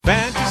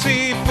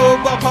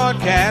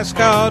podcast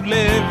called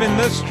Living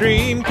the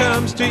Stream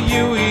comes to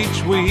you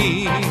each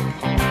week.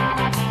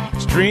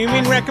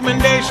 Streaming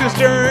recommendations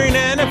during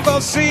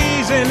NFL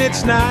season,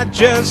 it's not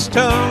just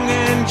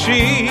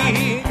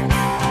tongue-in-cheek.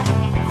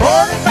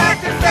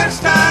 Quarterback,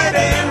 defense, tight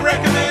end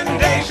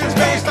recommendations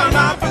based on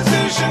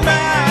opposition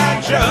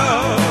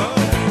matchup.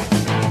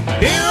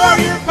 Here are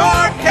your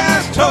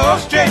podcast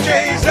hosts,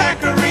 JJ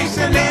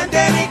Zacharyson and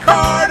Danny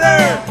Carter,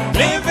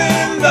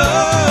 living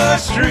the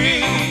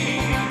stream.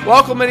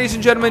 Welcome, ladies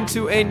and gentlemen,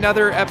 to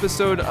another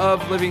episode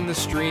of Living the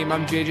Stream.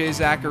 I'm JJ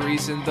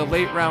Zacharyson, the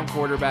late-round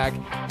quarterback,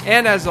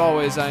 and as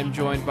always, I'm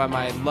joined by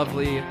my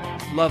lovely,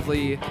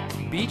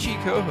 beachy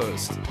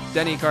co-host,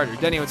 Denny Carter.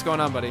 Denny, what's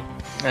going on, buddy?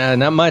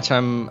 Not much.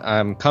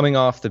 I'm coming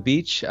off the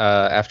beach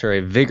after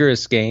a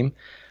vigorous game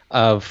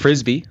of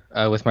Frisbee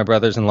with my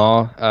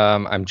brothers-in-law.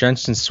 I'm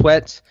drenched in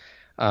sweat.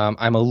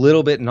 I'm a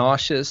little bit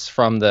nauseous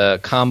from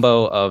the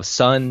combo of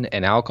sun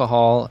and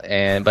alcohol,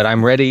 but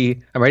I'm ready.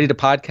 I'm ready to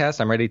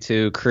podcast. I'm ready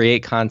to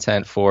create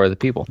content for the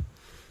people.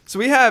 So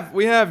we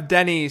have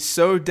Denny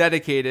so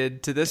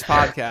dedicated to this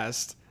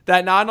podcast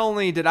that not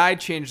only did I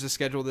change the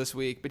schedule this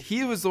week, but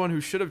he was the one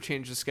who should have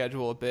changed the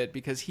schedule a bit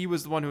because he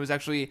was the one who was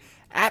actually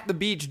at the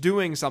beach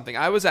doing something.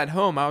 I was at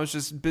home. I was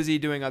just busy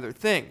doing other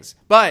things.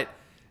 But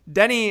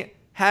Denny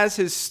has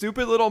his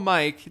stupid little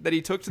mic that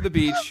he took to the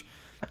beach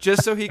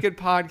just so he could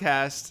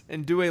podcast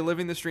and do a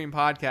Living the Stream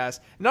podcast.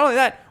 And not only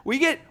that, we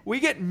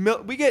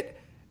get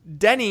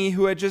Denny,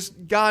 who had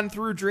just gone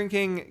through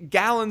drinking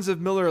gallons of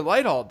Miller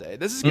Lite all day.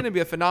 This is going to be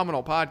a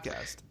phenomenal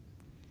podcast.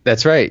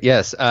 That's right.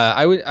 Yes,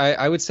 I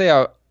would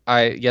say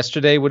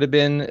yesterday would have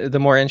been the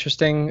more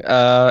interesting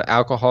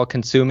alcohol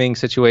consuming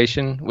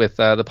situation with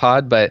the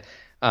pod, but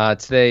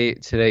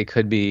today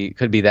could be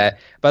that.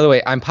 By the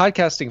way, I'm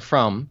podcasting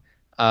from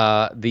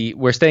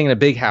we're staying in a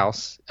big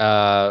house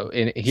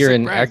in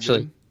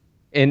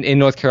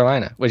North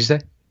Carolina. What'd you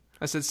say?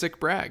 I said sick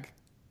brag.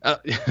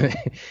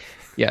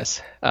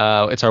 Yes.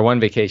 It's our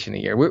one vacation a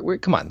year. We're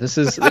come on. This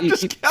is I'm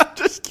just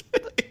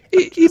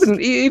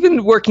kidding.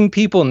 Even working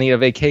people need a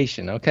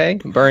vacation. Okay,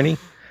 Bernie.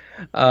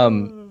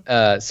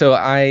 So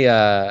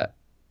I'm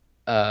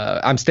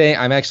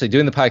actually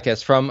doing the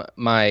podcast from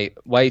my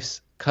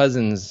wife's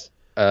cousin's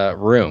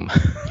room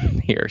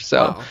here.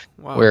 So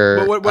wow.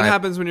 But what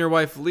happens when your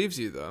wife leaves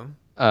you though?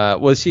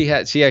 Well, she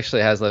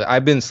actually has.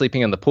 I've been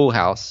sleeping in the pool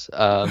house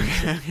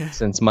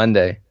since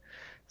Monday.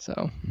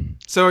 So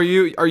are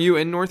you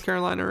in North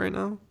Carolina right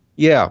now?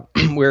 Yeah,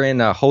 we're in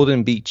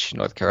Holden Beach,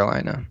 North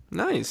Carolina.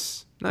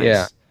 Nice.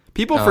 Yeah.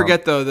 People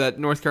forget though that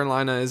North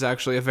Carolina is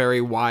actually a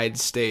very wide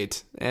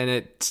state, and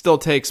it still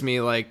takes me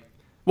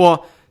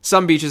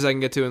some beaches I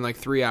can get to in like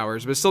 3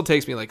 hours, but it still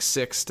takes me like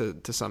 6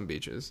 to some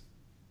beaches.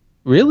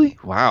 Really?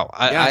 Wow.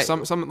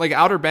 Some like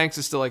Outer Banks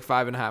is still like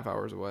 5.5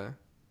 hours away.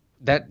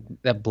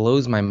 That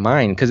blows my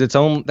mind because it's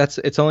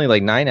only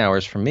like 9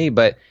 hours from me.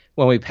 But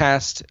when we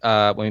passed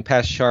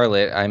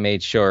Charlotte, I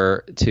made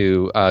sure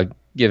to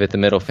give it the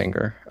middle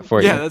finger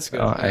for you. Yeah, that's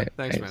good.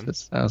 Thanks, man.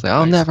 I was like,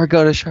 I'll never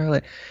go to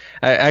Charlotte.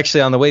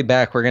 Actually, on the way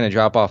back, we're gonna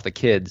drop off the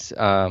kids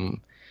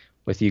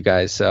with you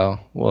guys, so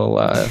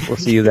we'll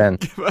see you then.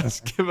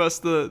 give us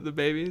the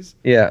babies.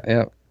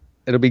 Yeah,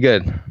 it'll be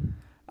good.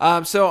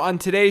 So on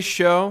today's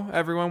show,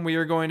 everyone, we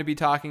are going to be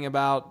talking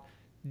about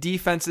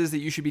defenses that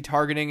you should be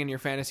targeting in your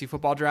fantasy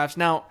football drafts.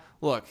 Now,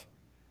 look,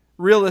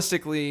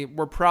 realistically,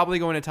 we're probably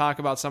going to talk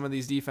about some of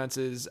these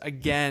defenses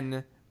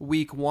again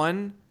week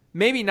 1.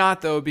 Maybe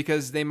not, though,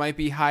 because they might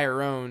be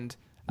higher owned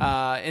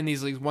in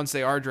these leagues once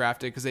they are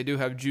drafted because they do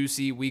have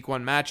juicy week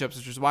 1 matchups,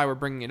 which is why we're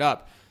bringing it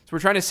up. So we're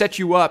trying to set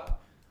you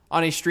up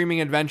on a streaming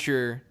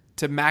adventure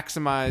to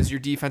maximize your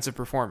defensive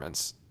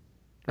performance.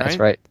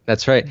 Right?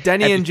 That's right.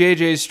 Denny and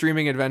JJ's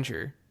streaming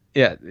adventure.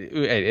 Yeah,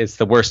 it's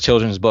the worst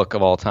children's book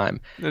of all time.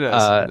 It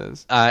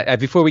is.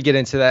 Before we get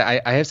into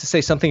that, I have to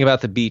say something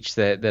about the beach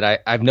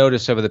that I've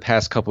noticed over the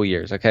past couple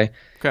years, okay?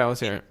 Okay,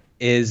 let's hear it.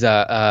 Is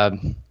I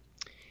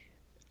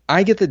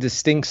get the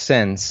distinct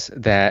sense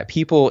that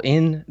people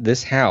in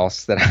this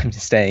house that I'm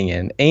staying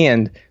in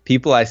and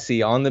people I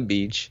see on the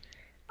beach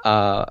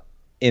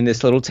in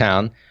this little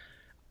town,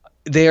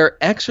 they're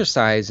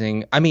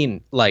exercising,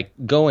 like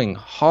going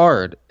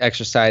hard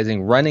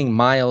exercising, running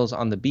miles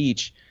on the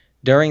beach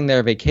during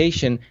their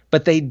vacation,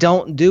 but they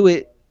don't do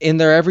it in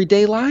their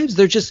everyday lives.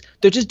 They're just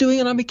doing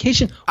it on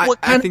vacation.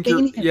 I think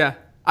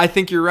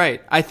you're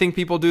right. I think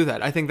people do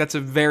that. I think that's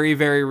a very,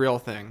 very real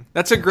thing.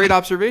 That's a great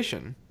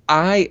observation.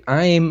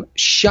 I'm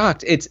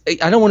shocked.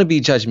 I don't want to be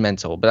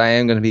judgmental, but I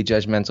am going to be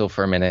judgmental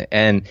for a minute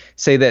and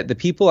say that the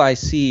people I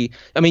see,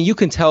 you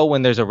can tell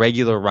when there's a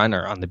regular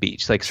runner on the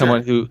beach, like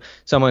someone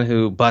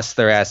who busts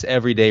their ass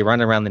every day,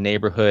 run around the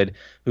neighborhood,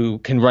 who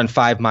can run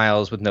 5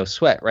 miles with no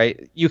sweat,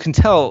 right? You can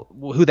tell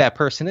who that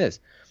person is.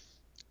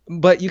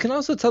 But you can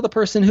also tell the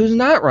person who's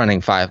not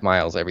running 5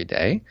 miles every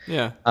day.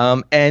 Yeah.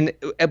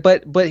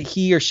 But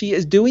he or she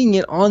is doing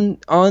it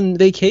on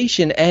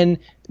vacation, and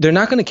they're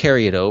not going to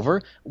carry it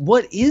over.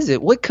 What is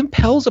it? What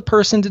compels a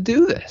person to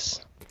do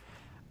this?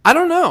 I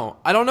don't know.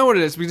 I don't know what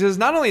it is, because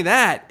not only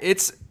that,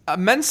 it's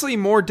immensely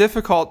more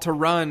difficult to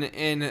run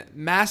in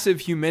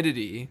massive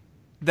humidity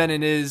than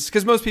it is,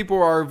 because most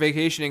people are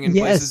vacationing in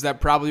places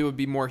that probably would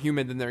be more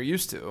humid than they're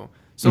used to.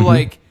 So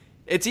like,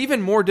 it's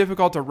even more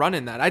difficult to run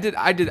in that.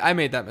 I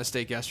made that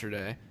mistake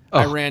yesterday.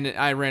 I ran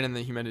in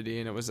the humidity,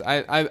 and it was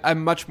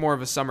I'm much more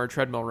of a summer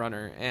treadmill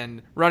runner,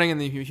 and running in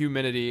the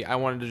humidity, I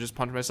wanted to just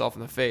punch myself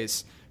in the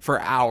face for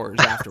hours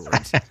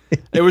afterwards.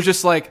 It was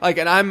just like,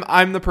 and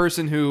I'm the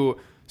person who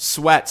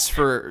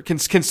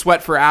can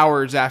sweat for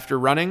hours after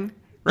running.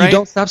 Right? You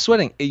don't stop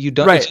sweating. You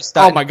don't. Right. Just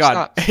Oh my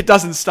God. It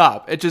doesn't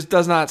stop. It just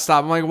does not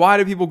stop. I'm like, why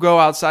do people go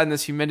outside in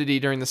this humidity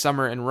during the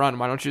summer and run?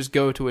 Why don't you just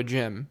go to a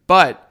gym?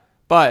 But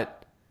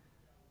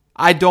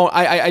I don't.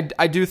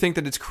 I do think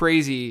that it's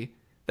crazy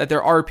that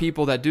there are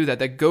people that do that.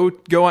 That go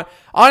on.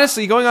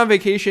 Honestly, going on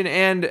vacation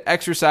and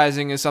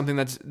exercising is something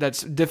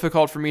that's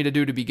difficult for me to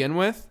do to begin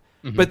with.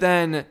 But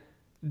then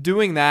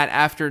doing that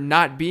after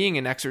not being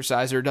an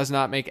exerciser does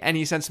not make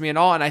any sense to me at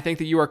all. And I think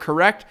that you are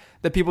correct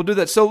that people do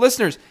that. So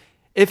listeners,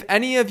 if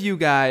any of you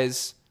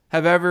guys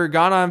have ever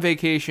gone on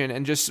vacation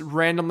and just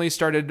randomly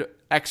started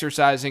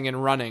exercising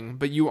and running,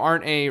 but you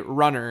aren't a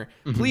runner,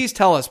 please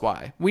tell us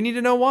why. We need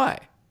to know why.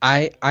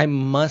 I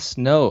must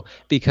know,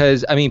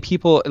 because I mean,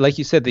 people, like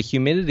you said, the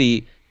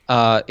humidity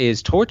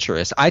is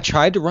torturous. I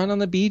tried to run on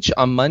the beach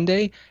on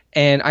Monday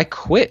and I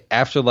quit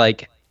after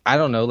like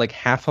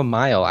half a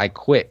mile. I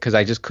quit because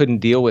I just couldn't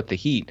deal with the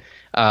heat.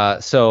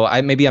 So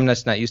maybe I'm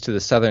just not used to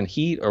the southern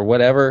heat or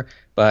whatever,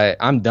 but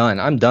I'm done.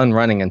 I'm done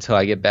running until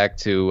I get back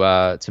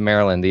to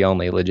Maryland, the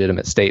only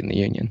legitimate state in the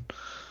union.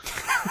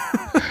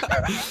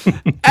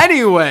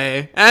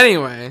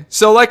 Anyway,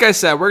 so like I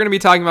said, we're going to be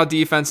talking about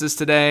defenses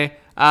today.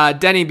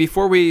 Denny,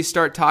 before we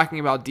start talking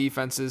about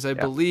defenses, I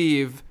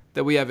believe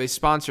that we have a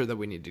sponsor that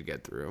we need to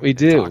get through. We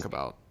do. Talk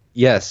about.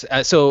 Yes.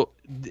 So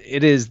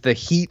it is the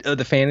heat of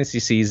the fantasy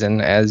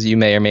season, as you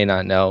may or may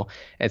not know.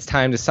 It's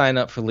time to sign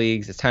up for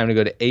leagues. It's time to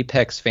go to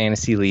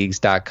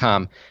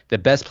apexfantasyleagues.com, the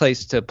best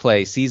place to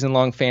play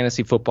season-long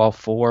fantasy football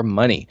for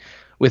money.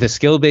 With a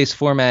skill-based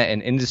format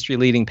and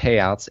industry-leading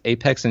payouts,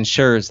 Apex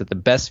ensures that the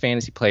best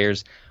fantasy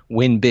players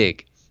win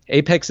big.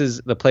 Apex is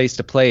the place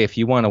to play if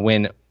you want to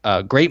win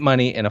great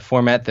money in a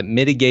format that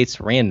mitigates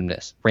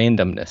randomness.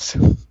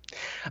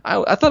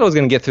 I thought I was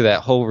going to get through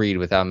that whole read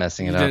without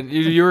messing it up.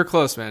 You were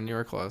close, man. You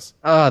were close.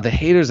 The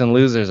haters and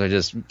losers are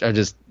just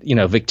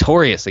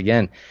victorious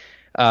again.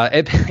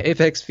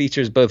 Apex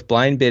features both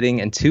blind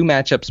bidding and 2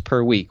 matchups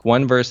per week,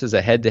 one versus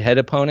a head-to-head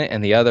opponent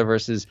and the other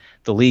versus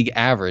the league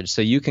average,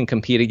 so you can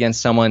compete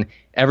against someone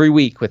every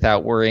week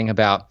without worrying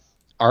about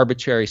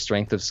arbitrary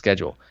strength of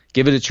schedule.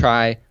 Give it a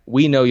try.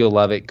 We know you'll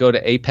love it. Go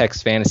to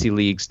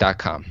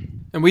apexfantasyleagues.com.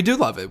 And we do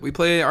love it. We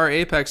play our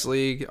Apex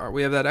League.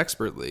 We have that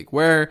expert league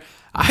where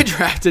I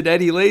drafted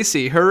Eddie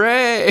Lacy.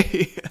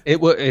 Hooray!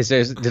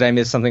 Did I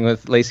miss something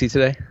with Lacy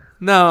today?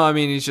 No, I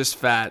mean, he's just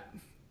fat.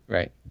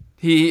 Right.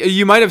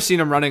 You might have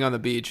seen him running on the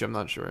beach. I'm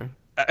not sure.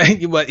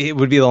 It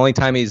would be the only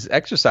time he's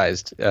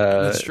exercised.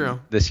 That's true.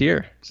 This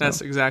year. So.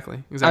 That's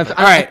exactly. All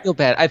right.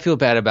 I feel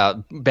bad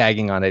about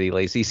bagging on Eddie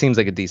Lacy. He seems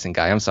like a decent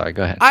guy. I'm sorry.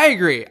 Go ahead. I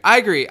agree.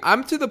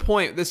 I'm to the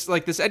point.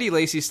 This Eddie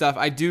Lacy stuff.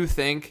 I do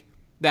think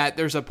that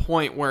there's a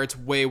point where it's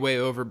way, way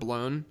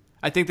overblown.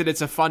 I think that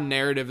it's a fun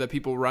narrative that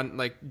people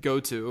go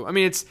to. I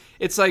mean,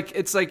 it's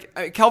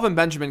like Kelvin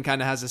Benjamin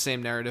kind of has the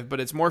same narrative, but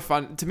it's more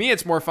fun to me.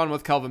 It's more fun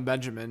with Kelvin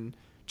Benjamin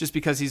just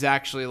because he's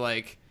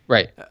actually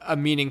a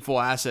meaningful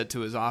asset to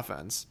his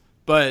offense.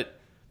 But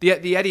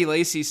the Eddie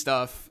Lacy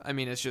stuff, I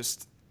mean, it's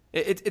just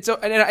it's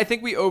and I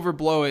think we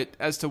overblow it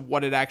as to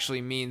what it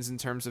actually means in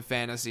terms of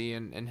fantasy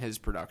and his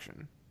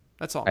production.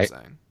 That's all I'm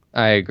saying.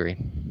 I agree.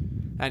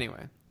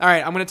 Anyway, all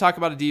right, I'm going to talk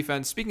about a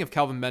defense. Speaking of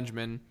Kelvin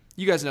Benjamin,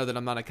 you guys know that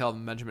I'm not a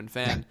Kelvin Benjamin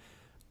fan,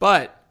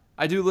 but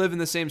I do live in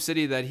the same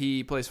city that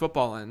he plays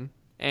football in,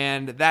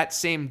 and that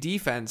same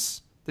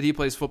defense that he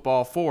plays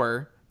football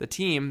for, the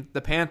team,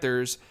 the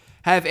Panthers,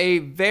 have a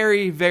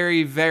very,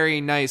 very,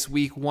 very nice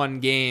Week 1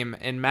 game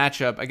and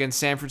matchup against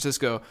San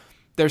Francisco.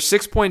 They're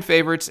 6-point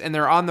favorites, and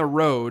they're on the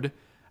road.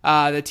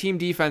 The team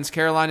defense,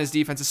 Carolina's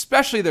defense,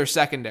 especially their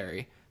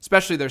secondary,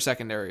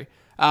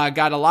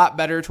 got a lot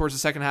better towards the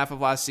second half of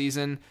last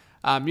season.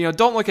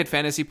 Don't look at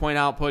fantasy point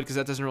output because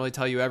that doesn't really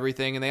tell you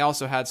everything. And they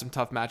also had some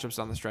tough matchups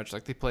on the stretch,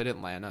 like they played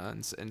Atlanta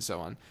and so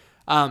on.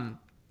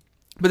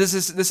 But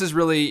this is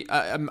really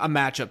a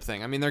matchup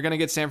thing. I mean, they're going to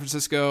get San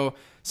Francisco.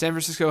 San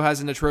Francisco has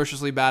an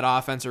atrociously bad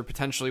offense, or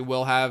potentially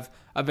will have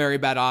a very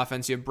bad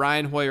offense. You have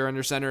Brian Hoyer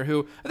under center,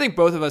 who I think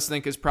both of us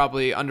think is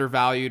probably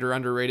undervalued or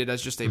underrated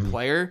as just a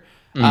player.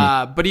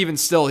 But even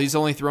still, he's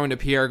only thrown to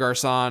Pierre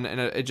Garçon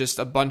and just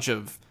a bunch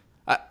of.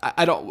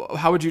 I don't.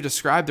 How would you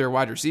describe their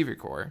wide receiver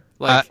core?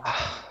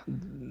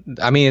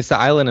 I mean, it's the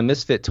island of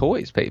misfit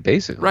toys,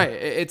 basically. Right.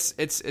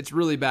 It's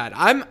really bad.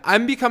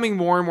 I'm becoming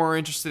more and more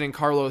interested in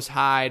Carlos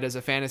Hyde as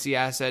a fantasy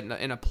asset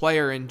and a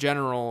player in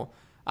general.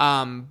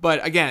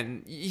 But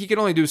again, he can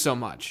only do so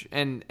much,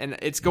 and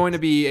it's going to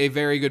be a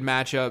very good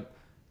matchup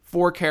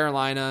for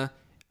Carolina.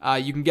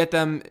 You can get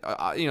them,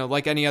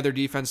 like any other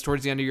defense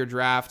towards the end of your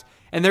draft,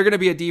 and they're going to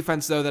be a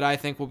defense though that I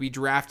think will be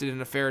drafted in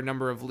a fair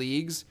number of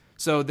leagues.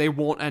 so they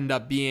won't end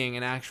up being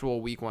an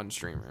actual week 1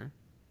 streamer.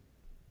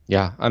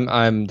 Yeah,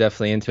 I'm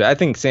definitely into it. I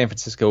think San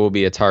Francisco will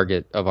be a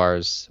target of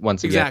ours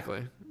once again.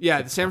 Exactly.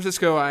 Yeah, San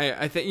Francisco,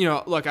 I think,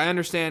 look, I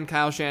understand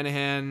Kyle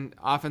Shanahan,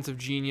 offensive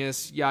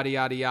genius, yada,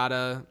 yada,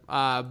 yada.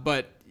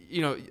 But,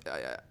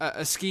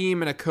 a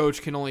scheme and a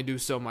coach can only do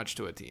so much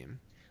to a team.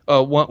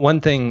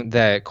 One thing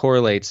that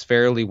correlates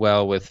fairly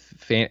well with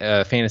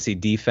fantasy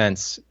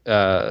defense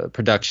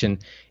production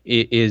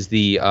is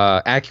the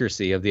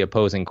accuracy of the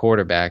opposing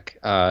quarterback,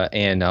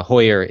 and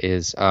Hoyer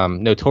is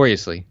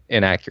notoriously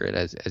inaccurate,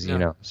 as you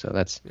know. So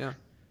that's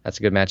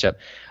a good matchup.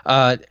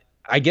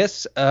 I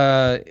guess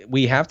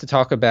we have to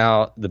talk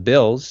about the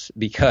Bills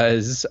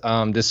because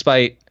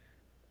despite,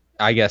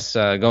 I guess,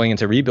 going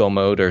into rebuild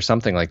mode or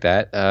something like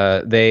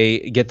that, they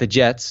get the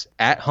Jets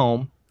at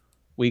home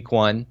week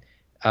 1.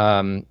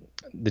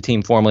 The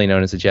team formerly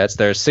known as the Jets.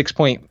 They're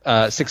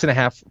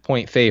 6.5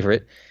 point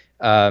favorite.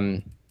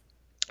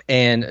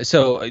 And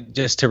so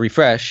just to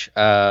refresh,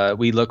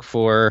 we look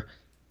for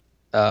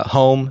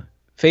home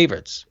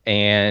favorites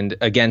and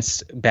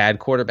against bad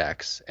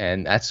quarterbacks.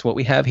 And that's what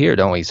we have here,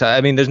 don't we? So,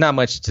 I mean, there's not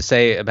much to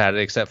say about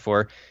it except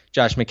for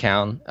Josh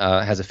McCown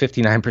has a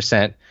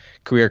 59%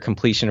 career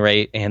completion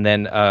rate. And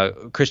then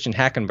Christian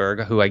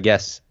Hackenberg, who I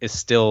guess is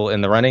still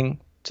in the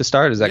running to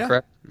start. Is that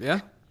correct?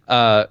 Yeah.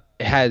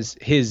 Has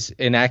his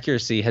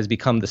inaccuracy has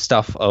become the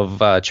stuff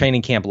of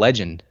training camp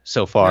legend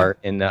so far.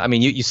 Yeah. And I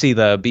mean, you see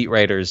the beat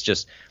writers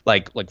just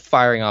like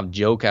firing off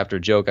joke after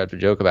joke after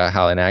joke about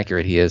how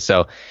inaccurate he is.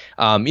 So,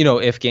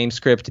 if game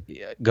script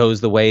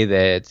goes the way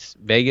that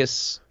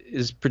Vegas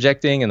is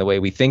projecting and the way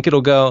we think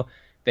it'll go,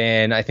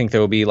 then I think there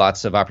will be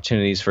lots of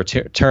opportunities for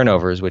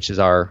turnovers, which is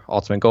our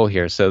ultimate goal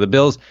here. So the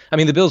Bills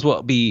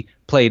will be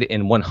played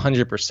in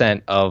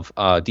 100% of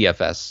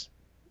DFS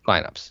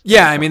lineups.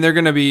 Yeah, I mean they're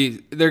gonna be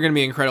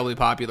incredibly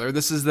popular.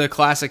 This is the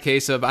classic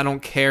case of I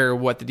don't care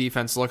what the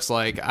defense looks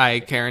like.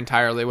 I care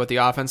entirely what the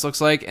offense looks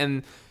like,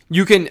 and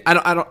you can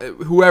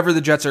whoever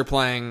the Jets are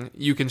playing,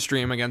 you can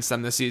stream against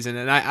them this season.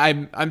 And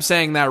I'm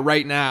saying that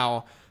right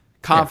now,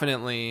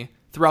 confidently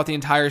throughout the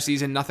entire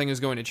season, nothing is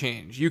going to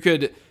change. You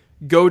could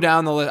go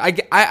down the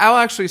list. I'll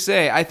actually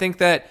say I think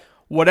that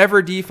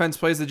whatever defense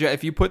plays the Jets,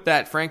 if you put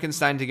that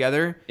Frankenstein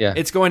together,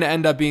 it's going to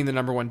end up being the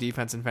number 1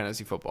 defense in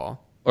fantasy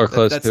football. Or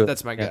close to it.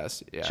 That's my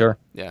guess. Yeah. Sure.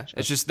 Yeah. Sure.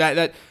 It's just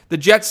that the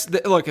Jets,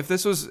 look,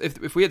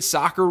 if we had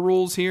soccer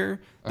rules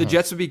here, the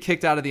Jets would be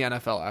kicked out of the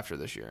NFL after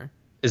this year.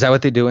 Is that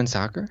what they do in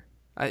soccer?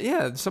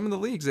 Yeah, some of the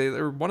leagues,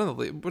 they're one of the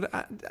leagues.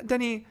 But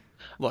Denny,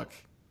 look,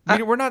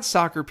 we're not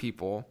soccer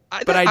people,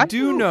 but I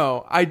do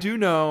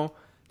know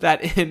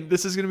that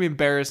this is going to be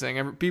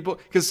embarrassing. People,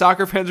 because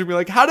soccer fans are going to be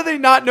like, how do they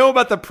not know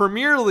about the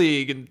Premier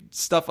League and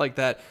stuff like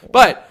that?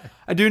 But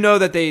I do know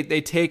that they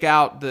take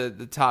out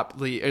the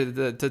top league, or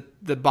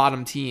the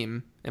bottom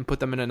team, and put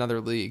them in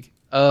another league.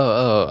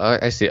 Oh,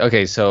 I see.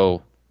 Okay,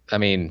 so I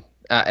mean,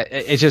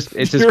 it's just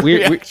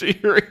weird.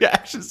 Your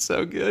reaction's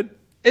so good.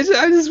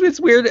 It's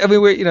weird. I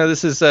mean,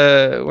 this is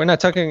we're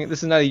not talking.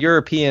 This is not a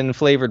European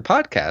flavored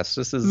podcast.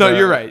 This is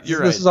you're right.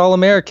 This is all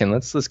American.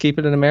 Let's keep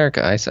it in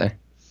America, I say.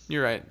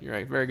 You're right.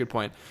 Very good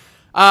point.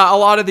 A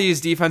lot of these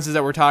defenses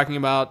that we're talking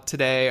about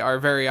today are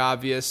very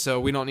obvious, so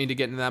we don't need to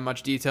get into that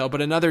much detail.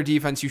 But another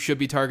defense you should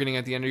be targeting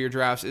at the end of your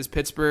drafts is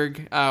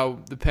Pittsburgh,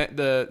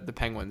 the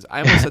Penguins. I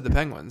almost said the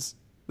Penguins.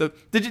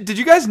 Did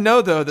you guys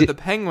know though that the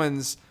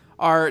Penguins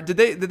are? Did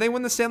they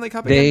win the Stanley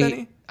Cup again,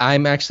 Benny?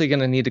 I'm actually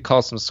going to need to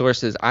call some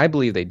sources. I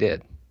believe they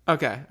did.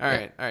 Okay. All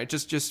right.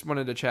 Just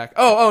wanted to check.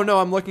 Oh no,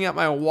 I'm looking at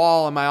my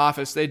wall in my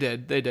office. They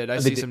did. I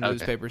see some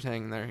newspapers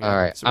hanging there. Yeah. All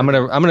right. So I'm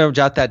gonna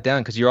jot that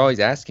down because you're always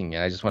asking me.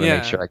 I just want to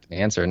make sure I can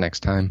answer it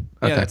next time.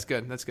 Okay. Yeah,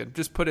 that's good.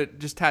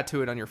 Just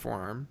tattoo it on your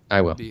forearm.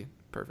 I will. Be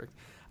perfect.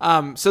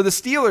 So the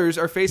Steelers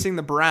are facing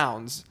the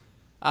Browns.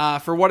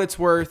 For what it's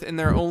worth, in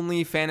their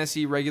only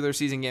fantasy regular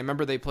season game.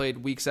 Remember they played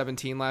Week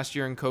 17 last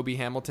year and Kobe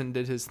Hamilton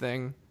did his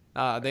thing.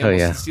 The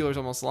Steelers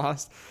almost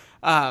lost.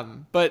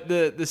 But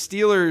the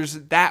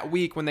Steelers that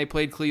week when they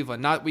played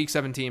Cleveland, not Week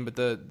 17, but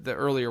the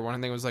earlier one, I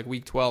think it was like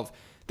Week 12,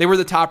 they were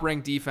the top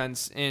ranked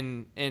defense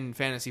in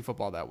fantasy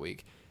football that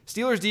week.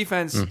 Steelers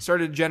defense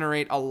started to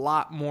generate a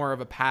lot more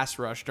of a pass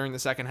rush during the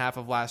second half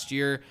of last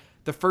year.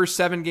 The first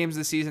 7 games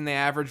of the season, they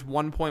averaged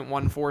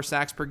 1.14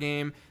 sacks per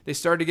game. They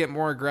started to get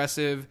more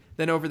aggressive.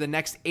 Then over the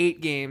next 8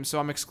 games, so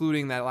I'm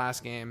excluding that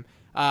last game,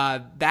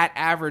 that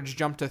average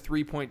jumped to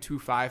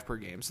 3.25 per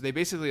game. So they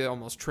basically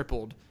almost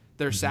tripled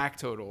their sack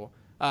total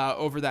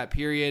over that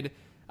period.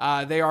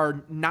 They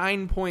are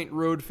 9-point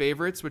road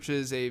favorites, which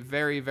is a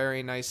very,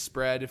 very nice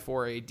spread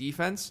for a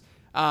defense.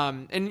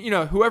 And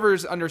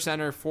whoever's under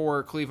center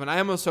for Cleveland, I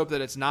almost hope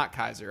that it's not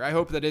Kaiser. I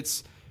hope that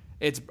it's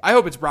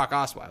Brock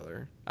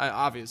Osweiler,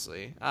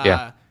 obviously.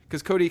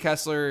 Because Cody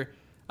Kessler,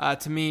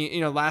 to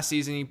me, last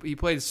season he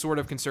played sort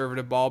of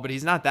conservative ball, but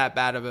he's not that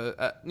bad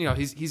of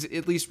he's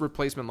at least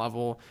replacement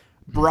level.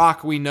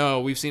 Brock,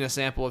 we've seen a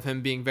sample of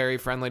him being very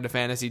friendly to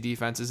fantasy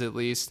defenses at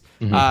least.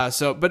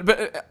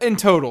 But in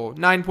total,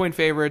 9-point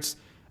favorites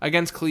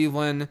against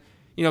Cleveland.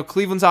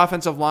 Cleveland's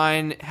offensive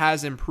line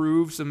has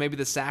improved, so maybe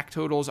the sack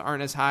totals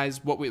aren't as high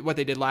as what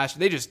they did last year.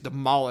 They just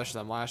demolished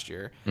them last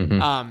year.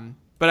 Mm-hmm.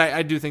 But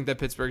I do think that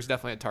Pittsburgh's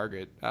definitely a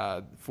target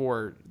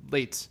for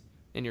late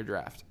in your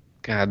draft.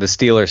 God, the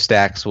Steelers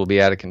stacks will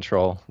be out of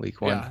control week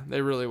 1. Yeah,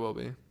 they really will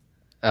be.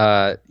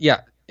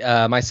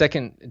 My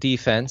second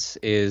defense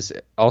is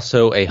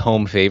also a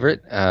home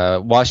favorite.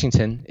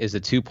 Washington is a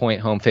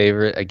 2-point home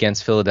favorite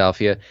against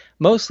Philadelphia.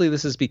 Mostly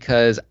this is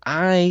because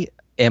I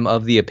am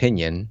of the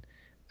opinion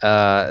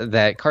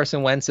that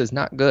Carson Wentz is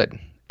not good.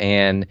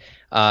 And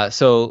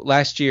so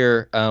last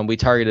year we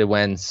targeted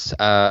Wentz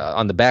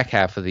on the back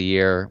half of the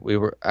year.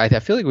 I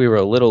feel like we were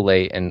a little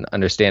late in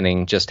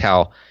understanding just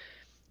how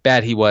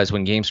bad he was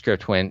when game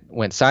script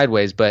went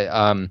sideways.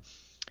 But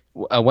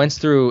Wentz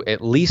threw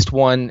at least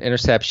one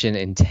interception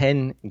in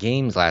 10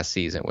 games last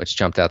season, which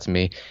jumped out to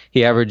me.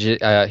 He averaged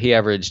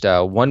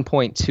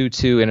 1.22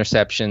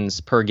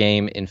 interceptions per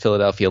game in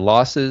Philadelphia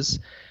losses.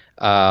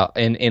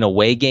 In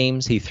away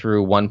games, he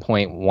threw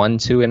 1.12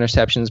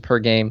 interceptions per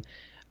game.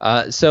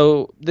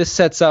 So this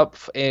sets up,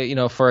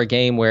 for a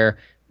game where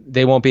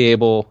they won't be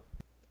able,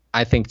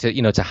 I think,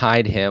 to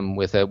hide him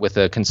with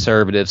a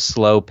conservative,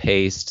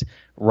 slow-paced,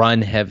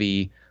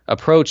 run-heavy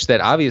approach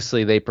that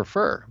obviously they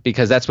prefer,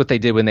 because that's what they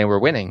did when they were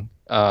winning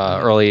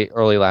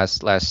early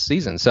last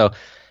season. So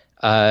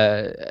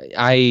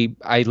I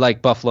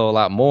like Buffalo a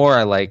lot more.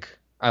 I like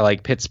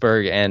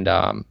Pittsburgh and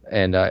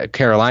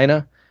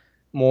Carolina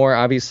more,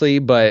 obviously,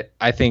 but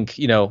I think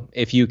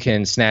if you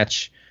can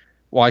snatch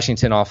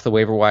Washington off the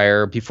waiver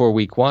wire before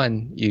week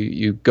 1,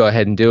 you go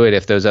ahead and do it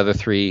if those other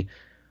 3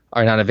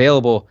 are not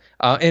available.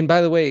 And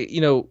by the way,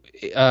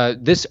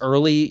 this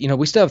early,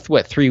 we still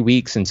have 3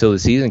 weeks until the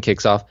season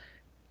kicks off.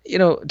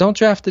 Don't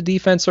draft a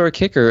defense or a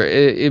kicker.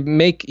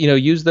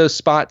 Use those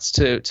spots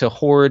to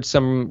hoard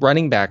some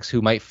running backs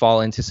who might fall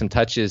into some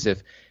touches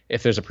if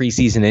there's a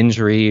preseason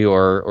injury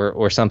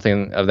or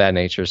something of that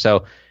nature.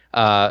 So,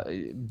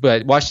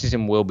 but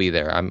Washington will be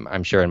there,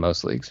 I'm sure, in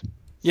most leagues.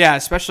 Yeah,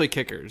 especially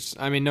kickers.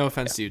 I mean, no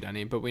offense to you,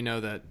 Denny, but we know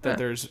that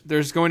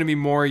there's going to be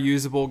more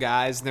usable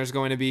guys, and there's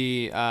going to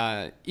be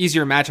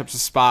easier matchups to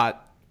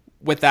spot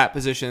with that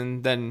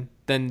position than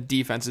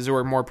defenses,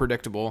 or more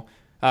predictable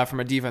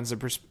from a defensive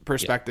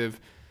perspective.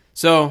 Yeah.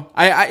 So,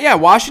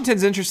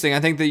 Washington's interesting. I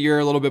think that you're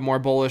a little bit more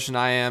bullish than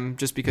I am,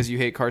 just because you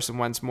hate Carson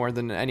Wentz more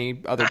than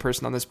any other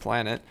person on this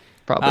planet.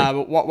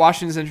 Probably. But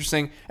Washington's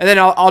interesting. And then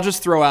I'll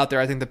just throw out there,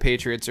 I think the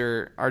Patriots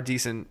are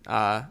decent,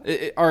 are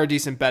a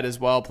decent bet as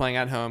well, playing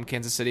at home.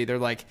 Kansas City, they're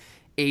like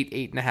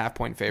 8.5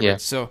 point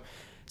favorites. Yeah.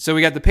 So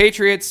we got the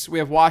Patriots, we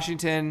have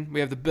Washington, we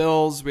have the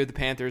Bills, we have the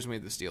Panthers, and we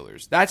have the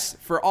Steelers. That's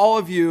for all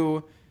of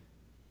you.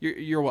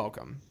 You're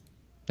welcome.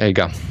 There you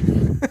go.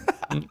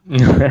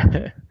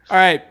 All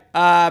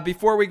right.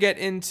 Before we get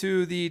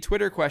into the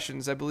Twitter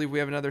questions, I believe we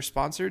have another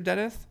sponsor,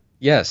 Dennis.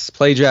 Yes,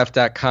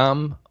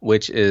 playdraft.com,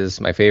 which is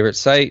my favorite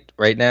site.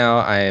 Right now,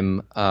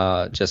 I'm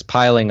just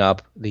piling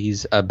up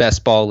these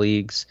best ball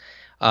leagues.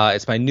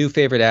 It's my new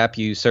favorite app.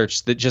 You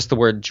search just the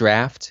word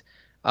draft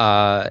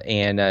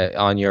and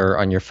on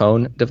your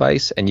phone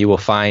device, and you will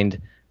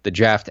find the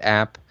draft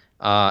app.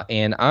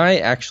 And I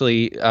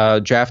actually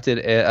drafted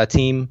a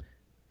team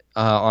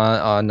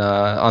on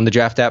the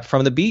draft app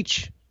from the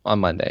beach on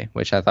Monday,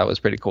 which I thought was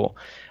pretty cool.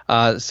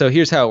 So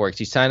here's how it works.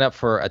 You sign up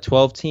for a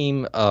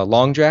 12-team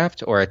long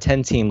draft or a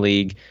 10-team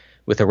league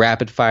with a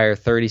rapid-fire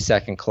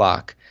 30-second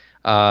clock.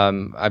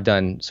 I've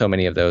done so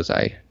many of those,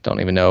 I don't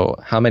even know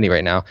how many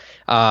right now.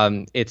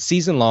 It's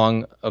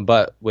season-long,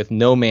 but with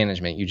no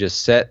management. You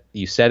just set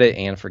it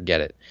and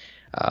forget it.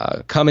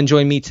 Come and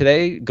join me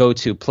today. Go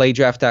to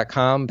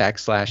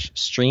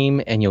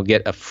playdraft.com/stream, and you'll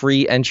get a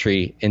free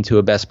entry into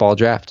a best ball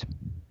draft.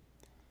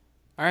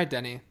 All right,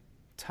 Denny.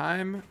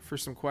 Time for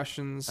some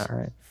questions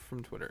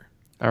from Twitter.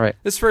 All right.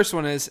 This first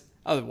one is,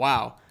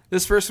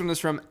 This first one is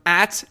from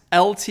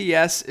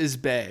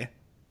 @LTSisBay.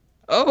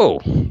 Wow,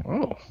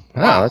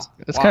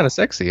 that's kind of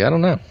sexy. I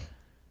don't know.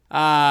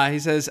 He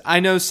says, I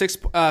know 6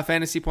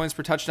 fantasy points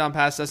per touchdown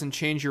pass doesn't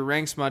change your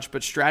ranks much,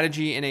 but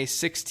strategy in a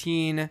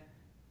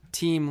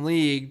 16-team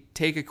league,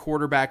 take a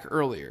quarterback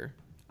earlier.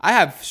 I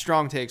have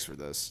strong takes for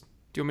this.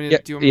 Do you want me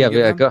to give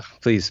them? Go.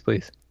 Please.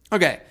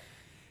 Okay.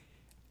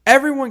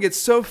 Everyone gets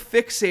so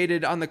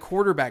fixated on the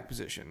quarterback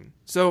position.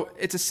 So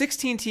it's a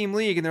 16-team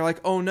league, and they're like,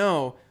 oh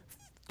no,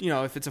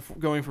 if it's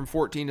going from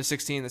 14 to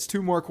 16, that's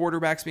 2 more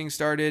quarterbacks being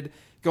started.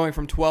 Going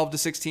from 12 to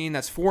 16,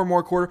 that's 4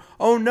 more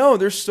Oh no,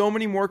 there's so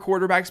many more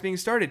quarterbacks being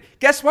started.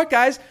 Guess what,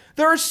 guys?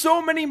 There are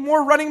so many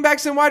more running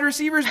backs and wide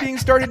receivers being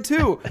started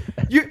too.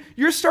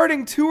 You're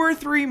starting 2 or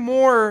 3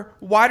 more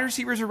wide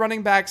receivers or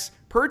running backs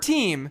per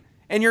team,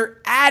 and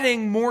you're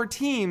adding more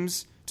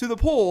teams to the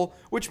pool,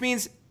 which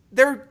means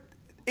they're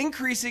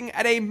increasing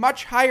at a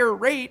much higher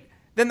rate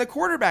than the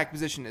quarterback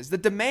position is. The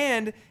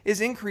demand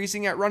is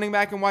increasing at running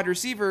back and wide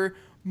receiver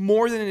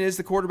more than it is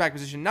the quarterback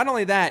position. Not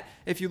only that,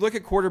 if you look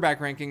at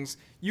quarterback rankings,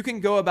 you can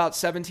go about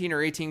 17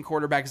 or 18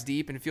 quarterbacks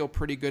deep and feel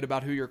pretty good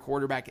about who your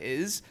quarterback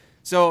is.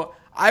 So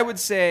I would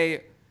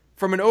say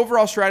from an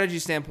overall strategy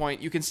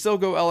standpoint, you can still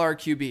go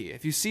LRQB.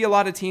 If you see a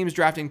lot of teams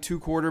drafting 2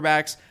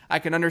 quarterbacks, I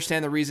can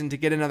understand the reason to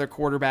get another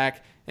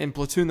quarterback and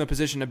platoon the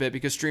position a bit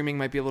because streaming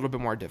might be a little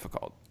bit more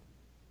difficult.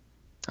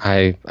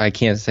 I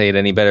can't say it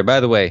any better.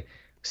 By the way,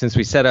 since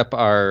we set up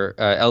our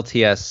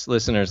LTS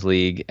Listeners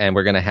League and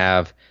we're going to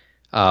have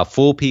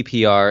full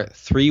PPR,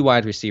 3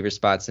 wide receiver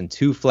spots, and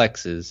 2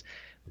 flexes.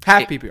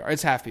 Half PPR.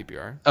 It's half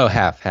PPR. Oh,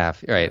 half.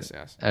 Right.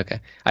 Yes. Okay.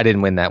 I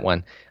didn't win that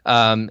one.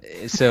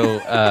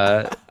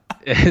 So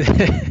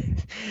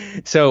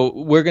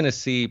we're going to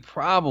see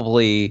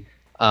probably,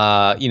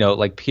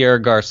 like Pierre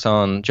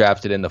Garçon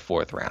drafted in the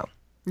 4th round.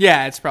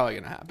 Yeah, it's probably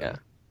going to happen. Yeah.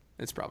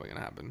 It's probably going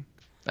to happen.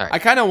 All right. I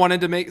kind of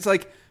wanted to make, it's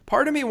like,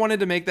 part of me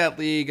wanted to make that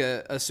league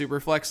a super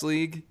flex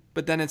league,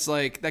 but then it's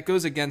like, that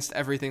goes against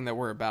everything that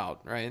we're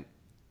about, right?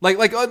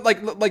 Like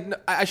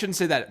I shouldn't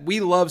say that.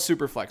 We love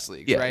super flex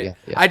leagues, right?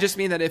 Yeah. I just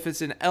mean that if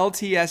it's an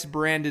LTS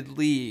branded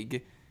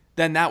league,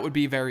 then that would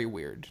be very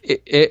weird.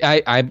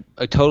 I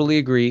totally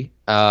agree.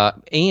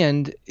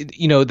 And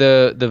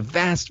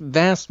the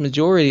vast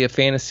majority of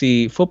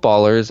fantasy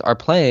footballers are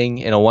playing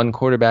in a 1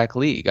 quarterback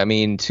league. I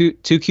mean, two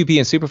QB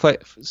and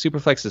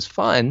superflex is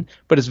fun,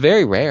 but it's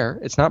very rare.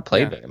 It's not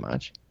played very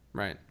much.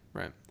 Right.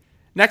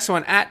 Next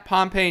one, at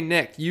Pompey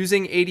Nick,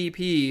 using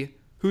ADP.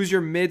 Who's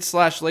your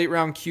mid/late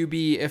round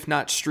QB if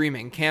not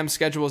streaming? Cam's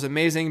schedule is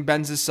amazing.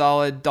 Ben's is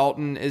solid.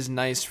 Dalton is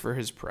nice for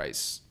his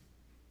price.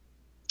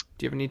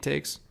 Do you have any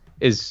takes?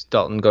 Is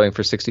Dalton going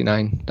for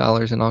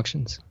 $69 in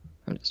auctions?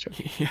 I'm just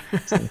joking.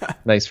 Yeah.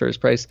 Nice for his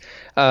price.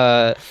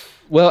 Well,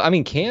 I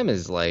mean, Cam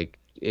is like,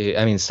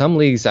 some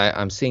leagues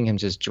I'm seeing him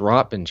just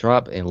drop in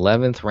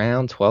 11th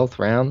round, 12th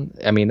round.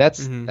 I mean,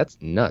 that's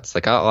nuts.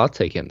 Like I'll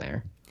take him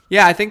there.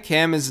 Yeah, I think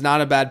Cam is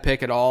not a bad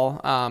pick at all.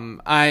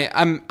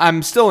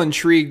 I'm still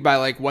intrigued by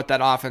like what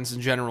that offense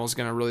in general is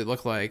going to really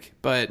look like,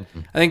 but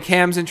I think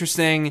Cam's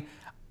interesting.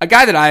 A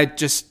guy that I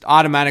just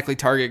automatically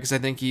target because I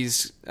think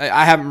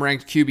I have him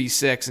ranked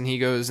QB6 and he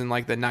goes in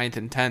like the 9th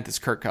and 10th is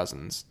Kirk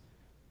Cousins.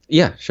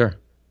 Yeah, sure.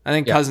 I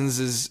think Cousins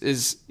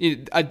is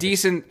a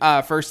decent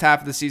first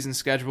half of the season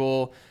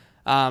schedule.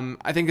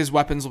 I think his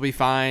weapons will be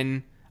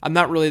fine. I'm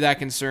not really that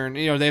concerned.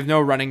 They have no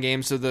running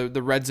game, so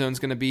the red zone's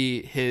going to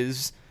be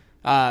his.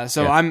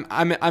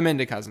 I'm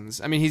into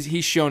Cousins. I mean,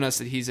 he's shown us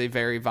that he's a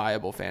very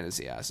viable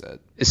fantasy asset.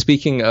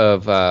 Speaking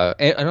of,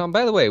 and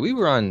by the way, we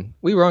were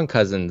on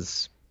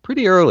Cousins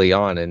pretty early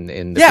on in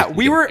the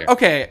we were year.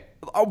 Okay.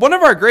 One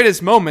of our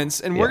greatest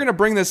moments, and we're going to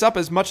bring this up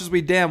as much as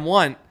we damn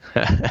want,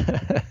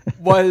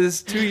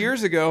 was 2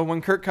 years ago when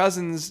Kirk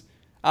Cousins.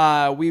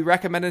 We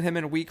recommended him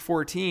in week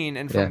 14,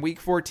 and from week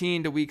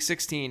 14 to week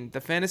 16,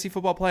 the fantasy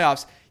football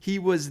playoffs, he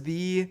was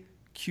the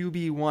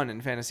QB1 in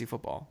fantasy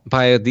football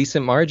by a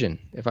decent margin,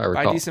 if I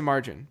recall.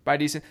 By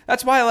decent.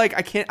 That's why, like,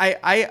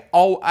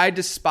 I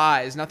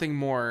despise nothing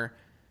more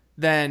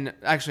than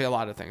actually a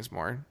lot of things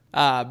more.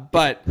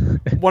 But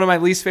one of my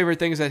least favorite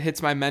things that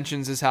hits my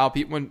mentions is how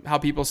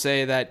people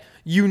say that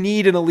you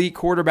need an elite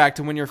quarterback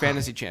to win your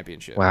fantasy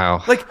championship.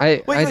 Wow. Like,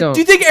 I don't.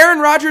 Do you think Aaron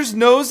Rodgers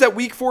knows that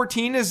week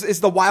 14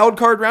 is the wild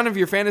card round of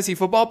your fantasy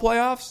football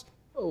playoffs?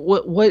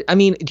 What I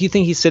mean, do you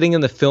think he's sitting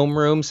in the film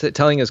room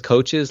telling his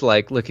coaches,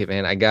 like, look,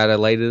 man, I got to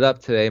light it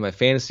up today. My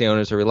fantasy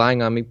owners are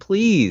relying on me.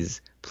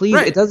 Please.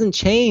 Right. It doesn't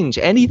change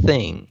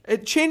anything.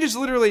 It changes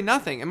literally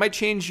nothing. It might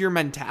change your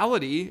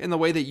mentality and the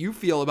way that you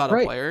feel about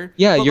a player.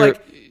 Yeah,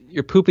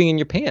 you're pooping in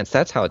your pants.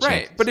 That's how it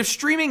changes. Right, but if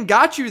streaming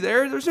got you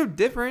there, there's no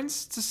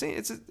difference. It's the same.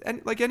 It's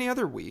like any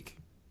other week.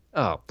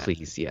 Oh,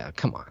 please, yeah,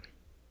 come on.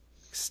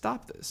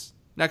 Stop this.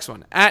 Next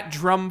one. At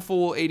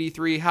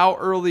Drumful83, how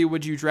early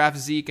would you draft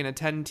Zeke in a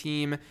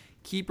 10-team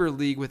keeper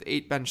league with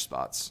 8 bench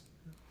spots?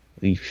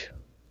 Eesh.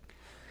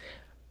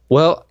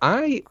 Well,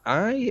 I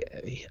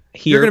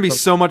hear you're going to be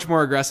so much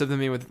more aggressive than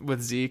me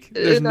with Zeke.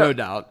 There's no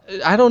doubt.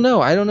 I don't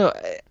know.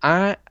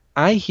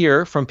 I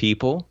hear from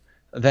people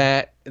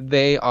that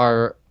they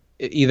are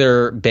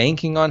either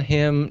banking on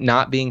him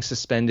not being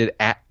suspended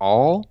at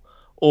all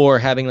or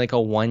having like a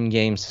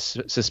 1-game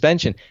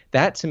suspension.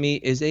 That to me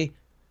is a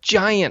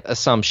giant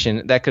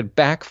assumption that could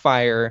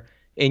backfire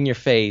in your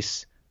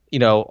face,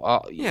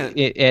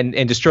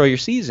 and destroy your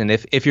season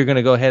if you're going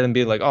to go ahead and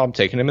be like, oh, I'm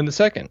taking him in the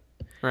second.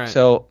 Right.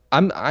 So I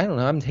don't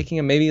know. I'm taking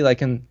him maybe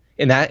like maybe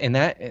the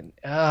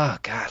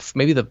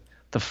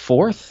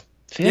 4th,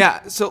 5th.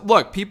 Yeah. So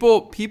look,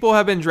 people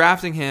have been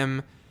drafting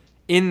him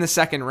in the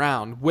second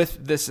round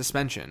with this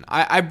suspension.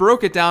 I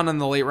broke it down on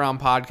the late round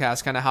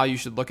podcast, kind of how you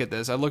should look at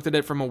this. I looked at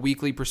it from a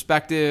weekly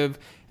perspective,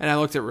 and I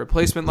looked at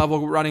replacement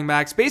level running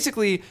backs.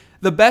 Basically,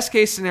 the best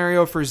case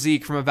scenario for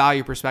Zeke from a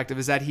value perspective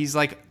is that he's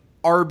like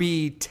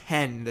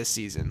RB10 this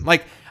season.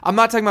 Like, I'm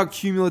not talking about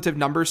cumulative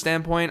number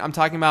standpoint. I'm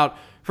talking about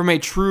from a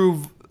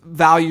true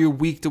value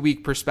week to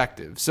week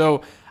perspective.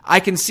 So I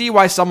can see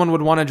why someone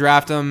would want to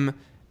draft him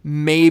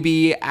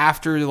maybe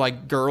after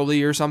like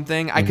Gurley or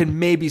something. I can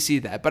maybe see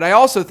that. But I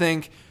also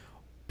think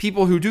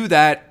people who do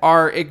that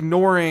are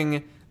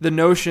ignoring the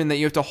notion that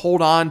you have to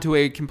hold on to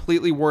a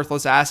completely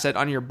worthless asset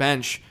on your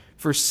bench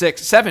for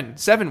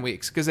 7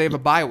 weeks because they have a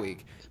bye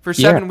week. for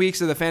 7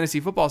 weeks of the fantasy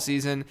football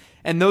season,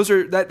 and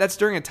that's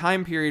during a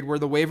time period where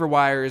the waiver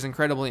wire is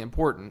incredibly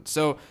important.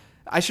 So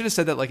I should have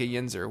said that like a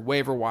Yinzer,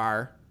 waiver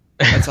wire.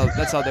 That's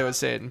how they would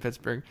say it in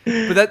Pittsburgh.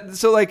 But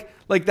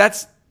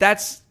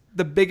that's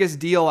the biggest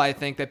deal I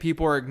think that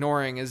people are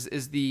ignoring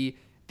is the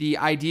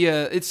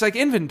idea. It's like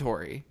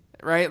inventory,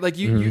 right? Like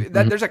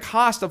there's a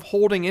cost of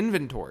holding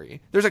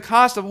inventory. There's a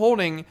cost of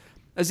holding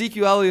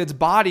Ezekiel Elliott's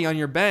body on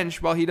your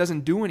bench while he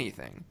doesn't do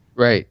anything.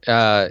 Right.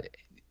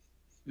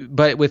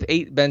 But with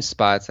 8 bench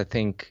spots, I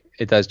think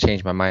it does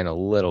change my mind a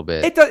little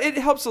bit. It does. It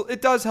helps.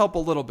 It does help a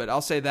little bit.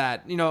 I'll say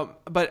that.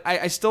 But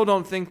I still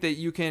don't think that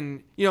you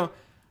can.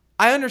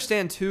 I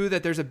understand too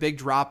that there's a big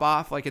drop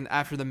off like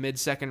after the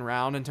mid-second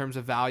round in terms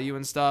of value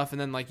and stuff, and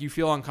then like you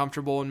feel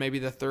uncomfortable in maybe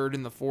the third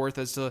and the fourth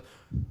as to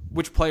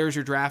which players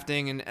you're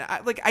drafting, and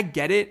I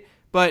get it,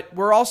 but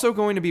we're also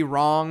going to be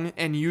wrong,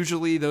 and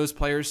usually those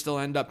players still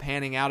end up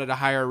panning out at a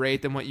higher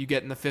rate than what you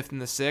get in the 5th and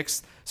the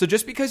 6th. So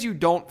just because you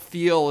don't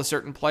feel a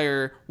certain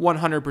player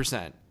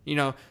 100%.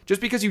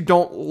 Just because you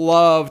don't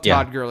love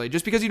Todd Gurley,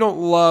 just because you don't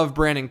love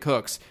Brandon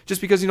Cooks,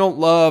 just because you don't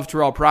love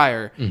Terrell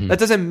Pryor, that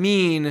doesn't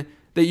mean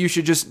that you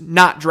should just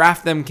not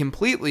draft them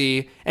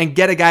completely and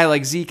get a guy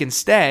like Zeke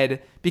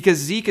instead, because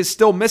Zeke is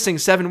still missing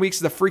 7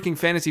 weeks of the freaking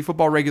fantasy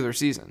football regular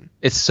season.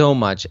 It's so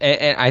much.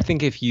 And I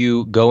think if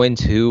you go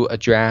into a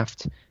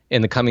draft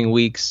in the coming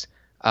weeks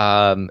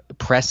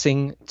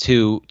pressing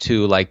to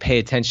like pay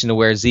attention to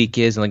where Zeke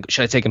is and like,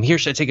 should I take him here?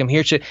 Should I take him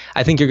here?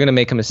 I think you're going to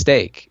make a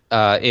mistake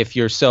if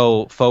you're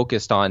so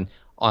focused on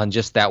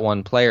just that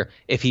one player.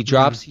 If he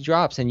drops, he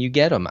drops, and you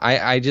get him.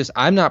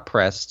 I'm not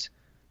pressed,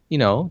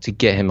 to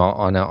get him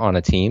on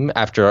a team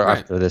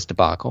after this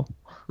debacle.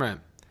 Right.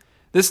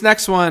 This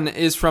next one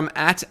is from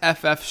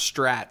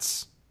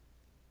 @FFStrats.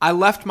 I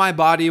left my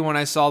body when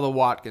I saw the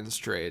Watkins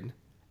trade.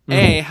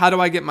 How do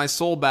I get my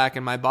soul back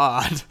in my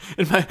bod?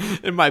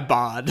 In my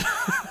bod.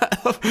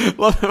 I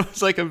love it.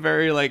 It's like a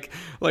very like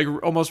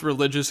almost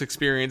religious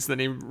experience. Then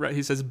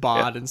he says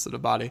bod instead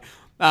of body.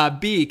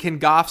 B, can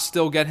Goff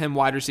still get him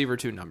wide receiver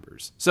 2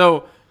 numbers?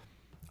 So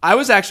I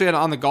was actually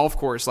on the golf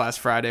course last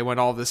Friday when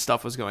all this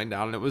stuff was going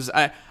down, and it was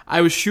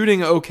I was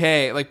shooting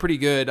okay, like pretty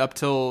good up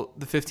till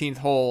the 15th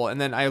hole, and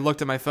then I looked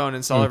at my phone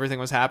and saw everything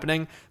was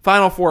happening.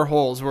 Final 4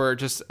 holes were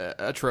just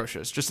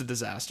atrocious, just a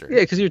disaster. Yeah,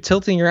 because you're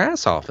tilting your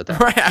ass off at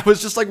that. Right, I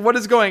was just like, what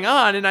is going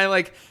on? And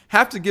I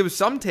have to give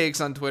some takes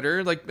on Twitter,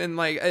 and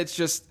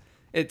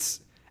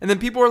then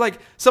people were like,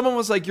 someone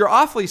was like, you're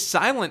awfully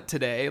silent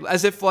today,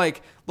 as if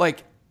like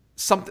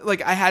something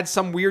like I had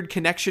some weird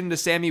connection to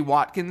Sammy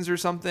Watkins or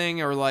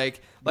something, or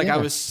I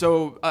was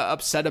so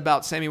upset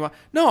about Sammy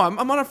Watkins. No, I'm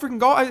on a freaking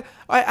golf.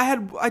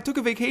 I took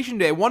a vacation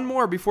day, one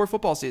more before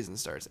football season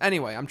starts.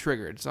 Anyway, I'm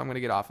triggered, so I'm gonna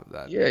get off of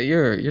that. Yeah,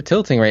 you're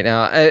tilting right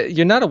now.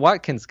 You're not a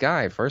Watkins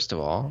guy, first of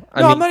all.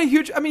 I'm not a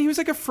huge. I mean, he was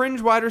like a fringe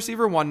wide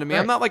receiver 1 to me.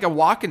 Right. I'm not like a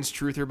Watkins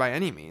truther by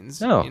any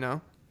means.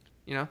 No,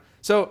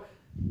 So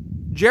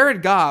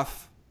Jared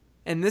Goff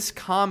and this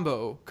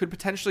combo could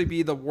potentially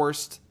be the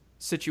worst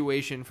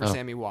situation for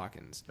Sammy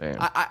Watkins.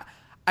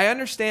 I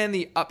understand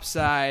the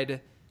upside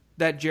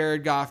that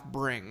Jared Goff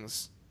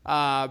brings,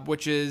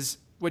 which is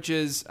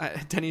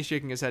Denny's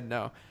shaking his head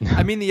no.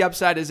 I mean, the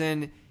upside is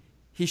in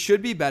he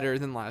should be better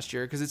than last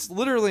year, because it's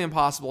literally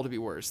impossible to be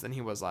worse than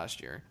he was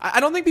last year. I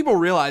don't think people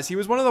realize he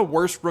was one of the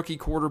worst rookie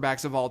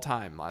quarterbacks of all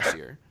time last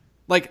year.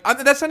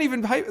 That's not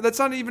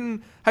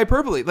even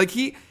hyperbole. Like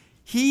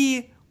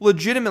he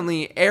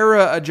legitimately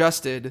era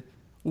adjusted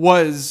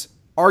was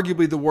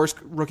arguably the worst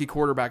rookie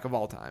quarterback of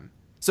all time.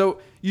 So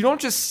you don't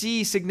just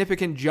see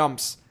significant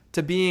jumps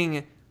to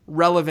being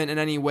relevant in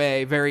any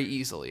way very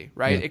easily,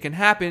 right? Yeah. It can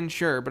happen,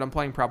 sure, but I'm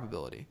playing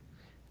probability.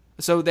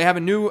 So they have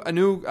a new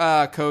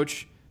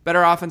coach,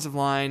 better offensive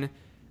line.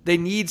 They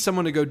need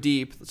someone to go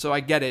deep, so I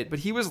get it. But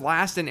he was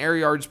last in air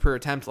yards per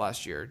attempt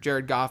last year.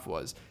 Jared Goff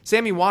was.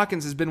 Sammy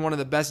Watkins has been one of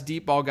the best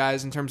deep ball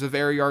guys in terms of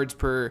air yards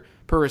per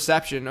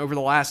reception over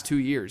the last 2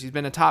 years. He's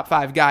been a top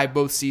 5 guy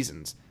both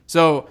seasons.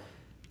 So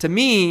to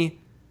me,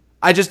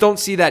 I just don't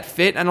see that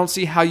fit. I don't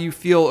see how you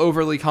feel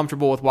overly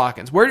comfortable with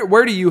Watkins.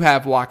 Where do you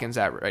have Watkins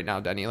at right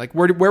now, Denny? Like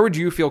where would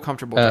you feel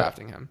comfortable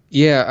drafting him?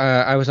 Yeah,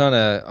 I was on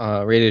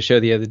a radio show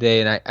the other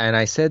day, and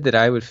I said that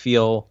I would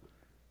feel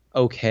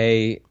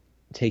okay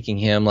taking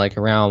him like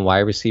around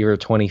wide receiver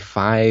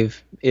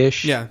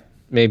 25-ish. Yeah.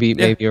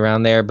 Maybe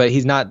around there, but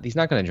he's not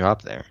going to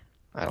drop there.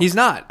 He's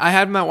not. I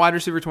had him at wide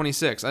receiver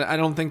 26. I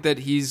don't think that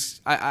he's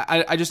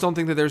I just don't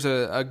think that there's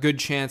a good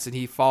chance that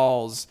he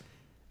falls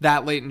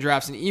that late in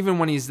drafts. And even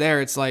when he's there,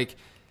 it's like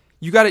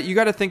you got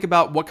to think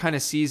about what kind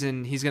of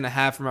season he's going to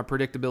have from a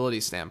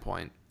predictability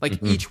standpoint.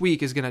 Like each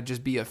week is going to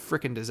just be a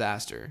freaking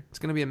disaster. It's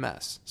going to be a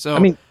mess. So I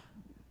mean,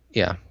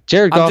 yeah,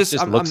 Jared Goff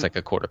looks like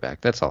a quarterback.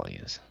 That's all he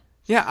is.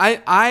 Yeah,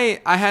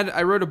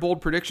 I wrote a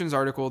bold predictions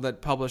article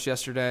that published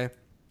yesterday,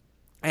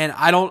 and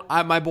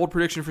my bold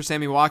prediction for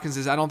Sammy Watkins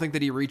is I don't think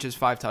that he reaches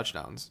 5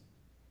 touchdowns.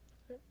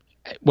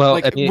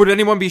 Well, would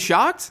anyone be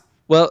shocked?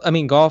 Well, I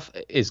mean, Goff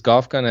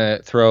going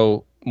to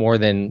throw more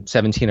than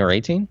 17 or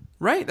 18?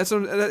 Right. That's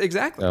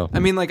exactly. Oh. I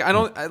mean, I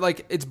don't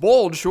it's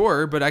bold,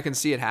 sure, but I can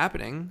see it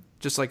happening.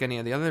 just like any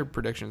of the other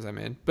predictions I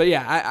made. But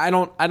yeah, I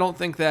don't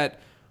think that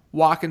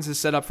Watkins is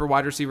set up for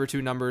wide receiver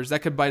 2 numbers.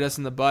 That could bite us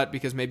in the butt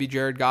because maybe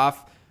Jared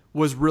Goff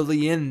was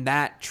really in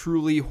that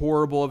truly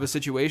horrible of a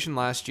situation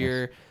last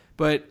year.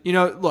 But,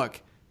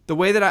 look, the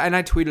way that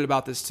I tweeted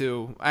about this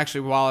too,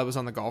 actually while I was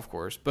on the golf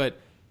course, but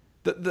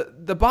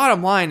the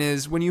bottom line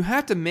is when you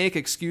have to make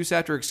excuse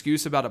after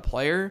excuse about a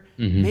player,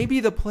 maybe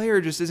the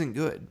player just isn't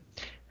good.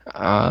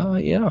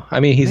 Yeah. I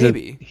mean,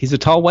 he's a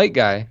tall white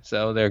guy,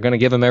 so they're going to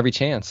give him every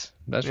chance.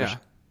 That's for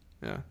sure.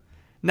 Yeah.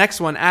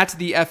 Next one, at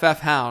the FF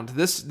Hound.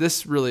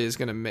 This really is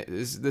going to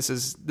this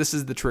is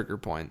the trigger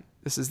point.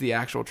 This is the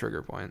actual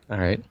trigger point. All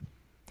right.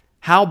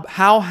 How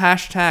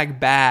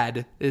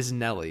 #bad is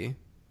Nelly?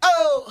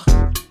 Oh.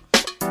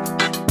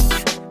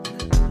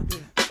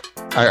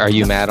 Are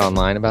you mad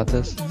online about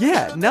this?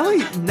 Yeah,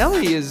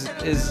 Nelly is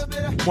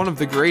one of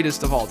the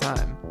greatest of all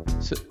time.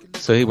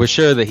 So we're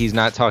sure that he's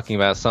not talking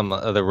about some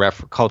other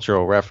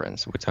cultural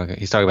reference.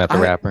 He's talking about the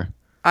rapper.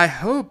 I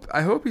hope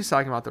he's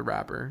talking about the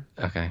rapper.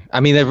 Okay. I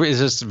mean, it's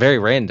just very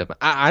random.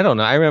 I don't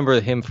know. I remember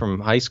him from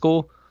high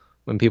school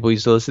when people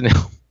used to listen to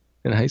him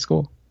in high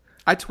school.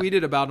 I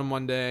tweeted about him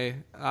one day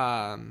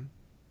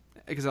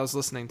because I was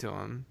listening to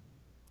him,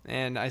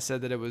 and I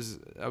said that I was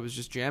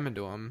just jamming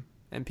to him,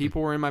 and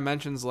people were in my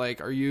mentions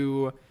like, "Are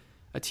you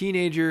a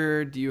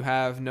teenager? Do you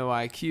have no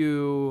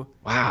IQ?"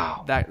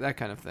 Wow. That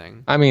kind of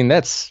thing. I mean,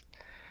 that's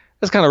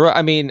kind of rough.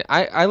 I mean,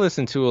 I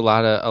listen to a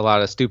lot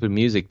of stupid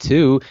music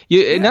too.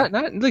 Not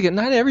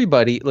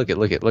everybody. Look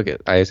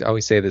at. I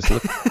always say this.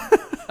 Look,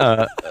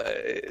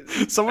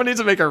 someone needs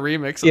to make a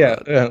remix.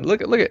 Of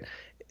look at.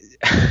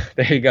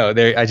 There you go.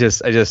 There. I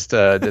just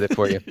did it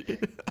for you.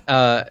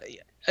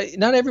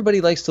 Not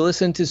everybody likes to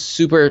listen to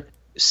super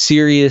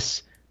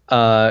serious,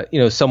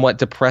 somewhat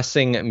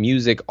depressing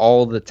music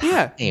all the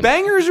time. Yeah,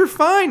 bangers are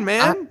fine,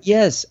 man.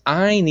 Yes,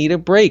 I need a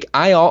break.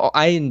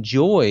 I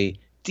enjoy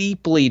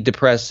deeply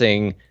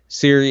depressing,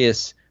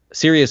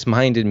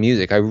 serious-minded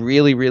music. I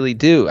really, really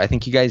do. I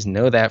think you guys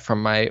know that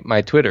from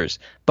my Twitters.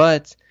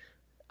 But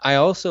I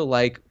also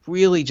like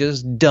really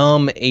just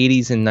dumb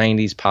 80s and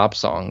 90s pop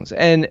songs.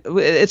 And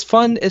it's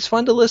fun. It's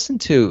fun to listen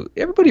to.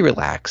 Everybody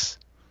relax.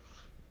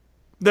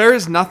 There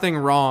is nothing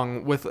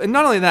wrong with, and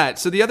not only that.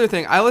 So the other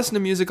thing, I listen to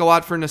music a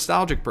lot for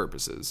nostalgic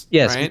purposes.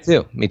 Yes, right?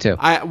 Me too.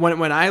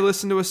 When I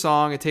listen to a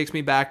song, it takes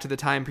me back to the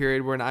time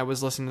period when I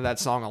was listening to that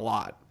song a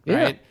lot.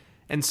 Right. Yeah.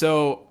 And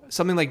so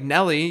something like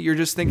Nelly, you're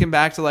just thinking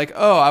back to like,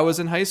 oh, I was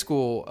in high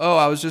school. Oh,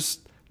 I was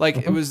just like,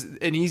 it was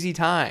an easy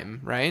time,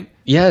 right?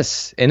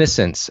 Yes,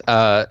 innocence. When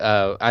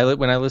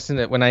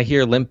I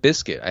hear Limp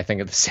Bizkit, I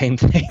think of the same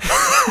thing.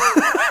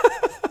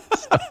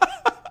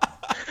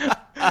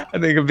 I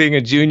think of being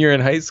a junior in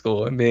high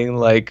school and being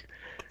like,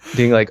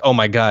 oh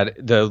my God,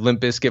 the Limp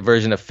Bizkit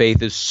version of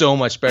Faith is so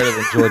much better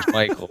than George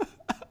Michael.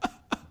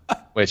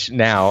 Which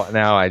now I'm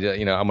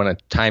gonna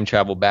time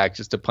travel back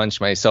just to punch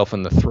myself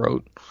in the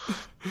throat.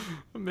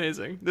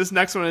 Amazing. This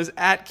next one is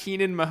at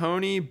Keenan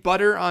Mahoney.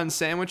 Butter on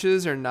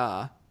sandwiches or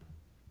nah?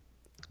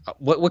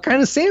 What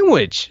kind of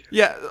sandwich?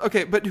 Yeah,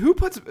 okay, but who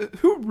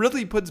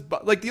really puts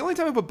like the only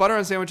time I put butter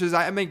on sandwiches,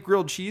 I make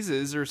grilled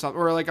cheeses or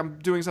something, or like I'm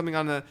doing something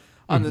on the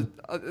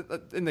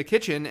in the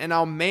kitchen, and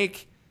I'll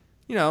make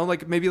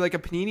like maybe like a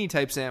panini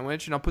type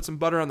sandwich, and I'll put some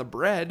butter on the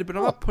bread, but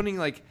I'm not putting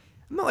like.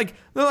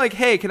 They're like,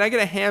 hey, can I get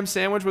a ham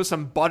sandwich with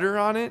some butter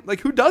on it? Like,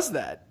 who does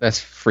that? That's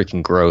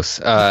freaking gross.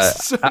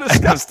 So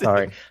disgusting.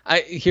 I'm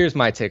sorry. Here's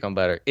my take on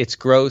butter. It's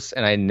gross,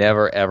 and I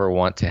never, ever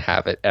want to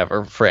have it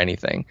ever for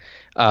anything.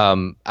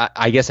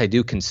 I guess I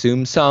do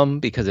consume some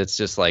because it's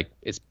just like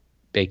it's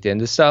baked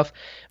into stuff.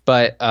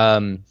 But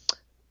I'm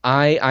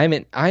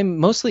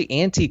mostly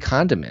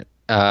anti-condiment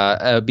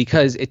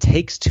because it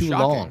takes too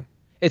long.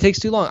 It takes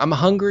too long. I'm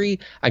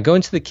hungry. I go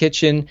into the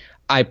kitchen.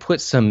 I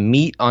put some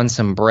meat on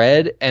some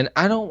bread, and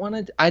I don't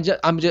want to. I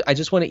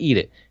just want to eat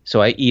it.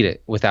 So I eat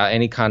it without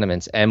any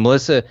condiments. And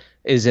Melissa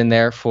is in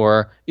there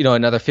for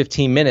another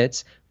 15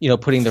 minutes.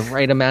 Putting the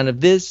right amount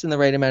of this and the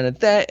right amount of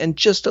that, and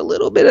just a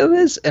little bit of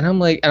this. And I'm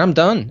like, and I'm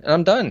done. And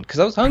I'm done because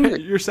I was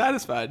hungry. You're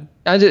satisfied.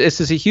 It's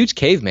just a huge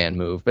caveman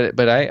move,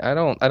 but I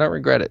don't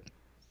regret it.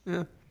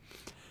 Yeah.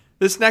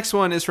 This next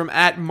one is from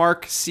at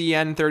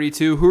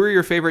MarkCN32. Who are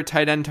your favorite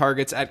tight end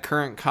targets at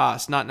current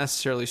cost, not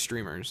necessarily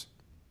streamers?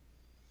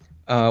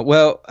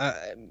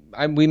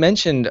 We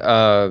mentioned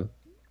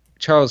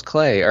Charles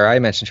Clay, or I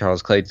mentioned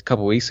Charles Clay a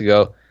couple weeks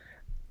ago.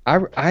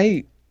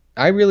 I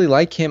really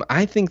like him.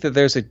 I think that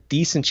there's a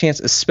decent chance,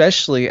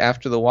 especially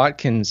after the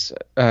Watkins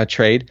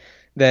trade,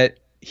 that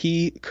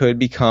he could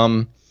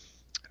become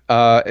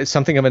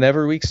something of an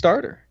every week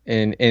starter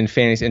in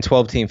fantasy, in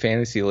 12-team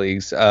fantasy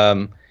leagues.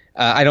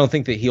 I don't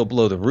think that he'll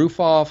blow the roof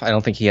off. I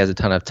don't think he has a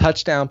ton of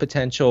touchdown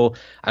potential.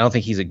 I don't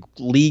think he's a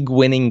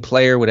league-winning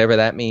player, whatever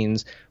that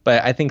means.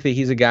 But I think that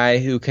he's a guy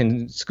who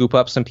can scoop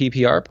up some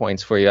PPR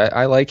points for you.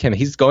 I like him.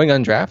 He's going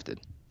undrafted.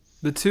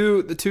 The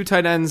two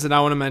tight ends that I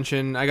want to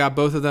mention, I got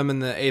both of them in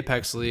the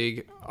Apex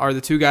League, are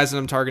the two guys that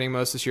I'm targeting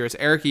most this year. It's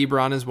Eric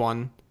Ebron is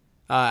one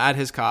at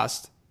his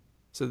cost,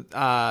 so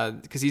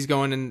because he's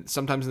going in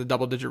sometimes in the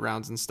double-digit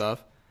rounds and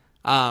stuff.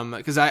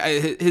 Because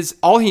his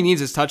all he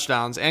needs is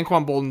touchdowns.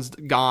 Anquan Bolden's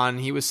gone.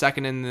 He was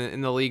second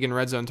in the league in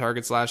red zone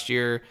targets last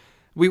year.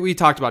 We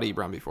talked about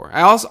Ebron before.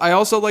 I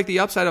also like the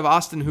upside of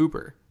Austin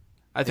Hooper.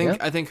 I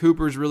think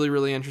Hooper's really,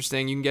 really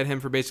interesting. You can get him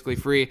for basically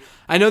free.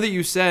 I know that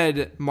you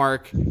said,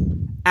 Mark,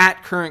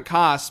 at current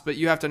costs, but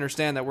you have to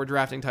understand that we're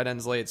drafting tight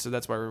ends late, so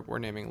that's why we're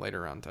naming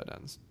later round tight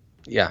ends.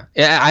 Yeah.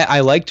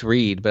 I liked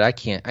Reed, but I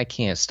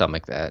can't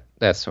stomach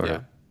that sort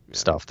of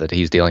stuff that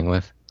he's dealing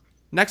with.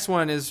 Next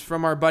one is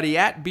from our buddy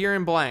at Beer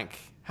and Blank.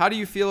 How do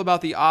you feel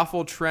about the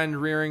awful trend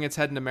rearing its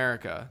head in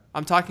America?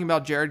 I'm talking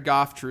about Jared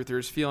Goff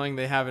truthers feeling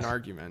they have an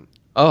argument.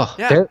 Oh,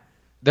 yeah.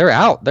 They're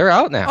out. They're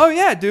out now. Oh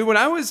yeah, dude. When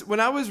I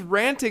was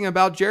ranting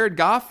about Jared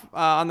Goff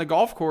on the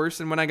golf course,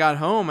 and when I got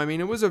home, I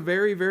mean, it was a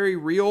very, very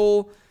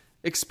real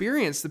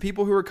experience. The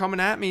people who were coming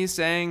at me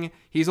saying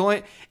he's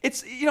only.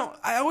 It's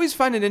I always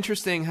find it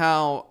interesting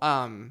how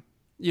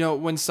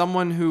when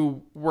someone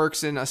who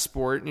works in a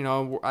sport,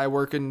 I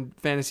work in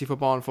fantasy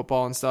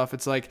football and stuff.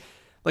 It's like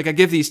I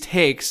give these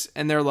takes,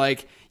 and they're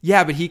like,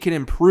 yeah, but he can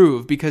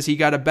improve because he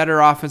got a better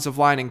offensive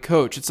line and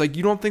coach. It's like,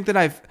 you don't think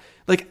that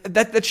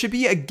that should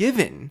be a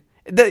given.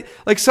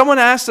 Like someone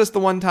asked us the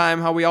one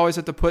time how we always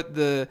have to put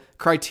the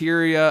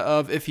criteria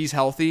of if he's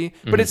healthy,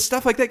 but it's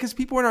stuff like that because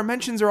people in our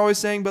mentions are always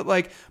saying,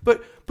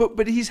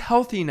 but he's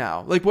healthy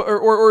now, like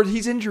or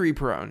he's injury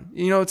prone.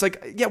 It's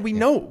like, yeah, we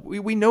know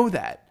we know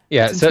that.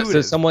 Yeah.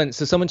 So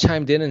someone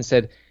chimed in and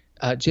said,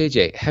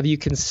 JJ, have you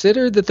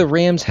considered that the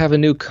Rams have a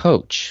new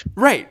coach?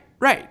 Right.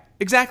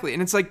 Exactly.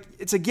 And it's like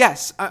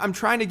yes, I'm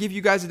trying to give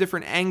you guys a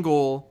different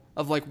angle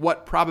of like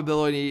what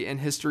probability and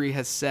history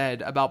has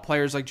said about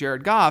players like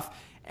Jared Goff.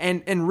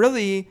 And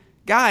really,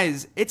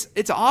 guys,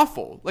 it's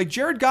awful. Like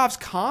Jared Goff's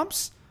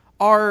comps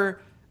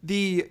are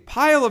the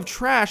pile of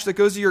trash that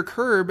goes to your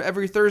curb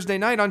every Thursday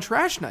night on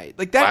trash night.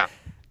 Like that.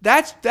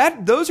 Wow.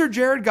 Those are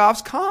Jared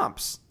Goff's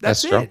comps. That's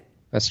strong. it.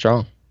 That's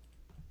strong.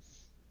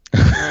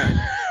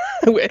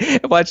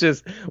 Right. Watch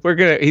this.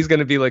 He's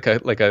gonna be like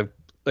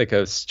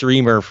a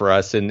streamer for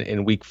us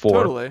in week 4.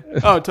 Totally.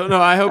 Oh,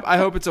 no. I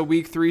hope it's a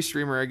week 3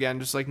 streamer again,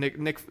 just like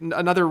Nick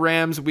another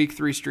Rams week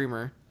 3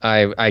 streamer.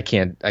 I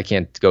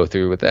can't go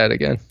through with that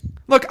again.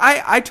 Look,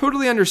 I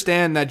totally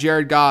understand that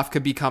Jared Goff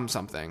could become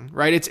something,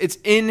 right? It's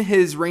in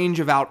his range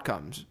of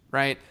outcomes,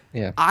 right?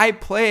 Yeah. I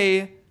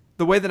play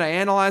the way that I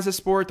analyze a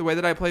sport, the way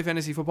that I play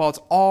fantasy football, it's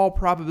all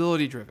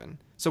probability driven.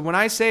 So when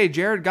I say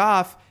Jared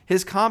Goff,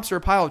 his comps are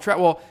a pile of trash.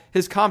 Well,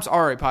 his comps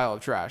are a pile of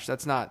trash.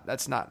 That's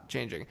not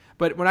changing.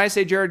 But when I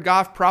say Jared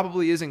Goff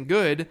probably isn't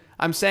good,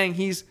 I'm saying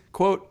he's,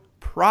 quote,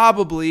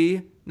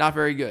 probably not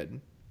very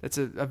good. That's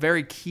a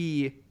very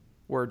key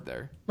word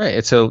there.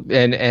 Right.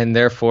 And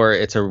therefore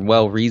it's a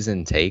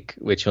well-reasoned take,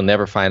 which you'll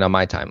never find on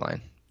my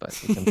timeline.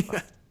 But you can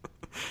find.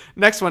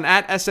 Next one,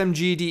 at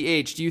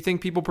SMGDH. Do you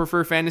think people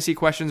prefer fantasy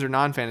questions or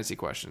non-fantasy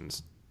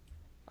questions?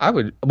 I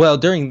would. Well,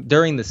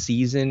 during the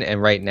season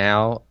and right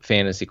now,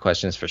 fantasy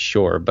questions for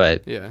sure.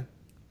 But yeah,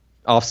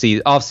 off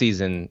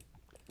season,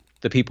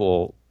 the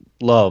people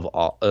love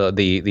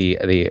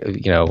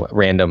the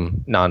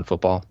random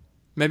non-football.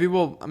 Maybe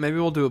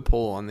we'll do a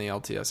poll on the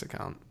LTS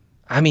account.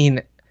 I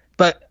mean,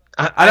 but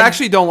I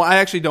actually don't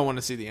want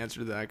to see the answer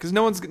to that because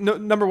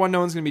number one,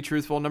 no one's going to be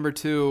truthful. Number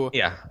two,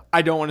 yeah,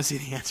 I don't want to see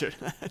the answer to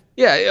that.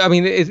 Yeah, I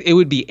mean, it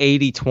would be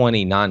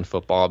 80-20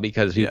 non-football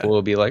because people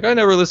will be like, I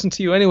never listened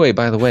to you anyway,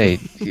 by the way.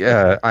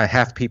 Yeah, I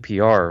half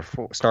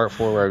PPR, start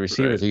 4 wide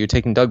receivers. Right. Are you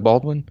taking Doug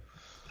Baldwin?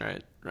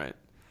 Right.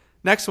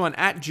 Next one,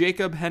 at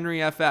Jacob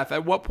Henry FF.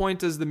 At what point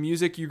does the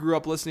music you grew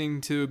up listening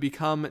to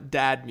become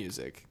dad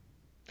music?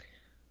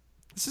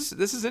 This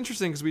is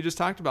interesting because we just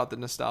talked about the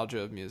nostalgia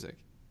of music.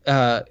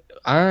 I'm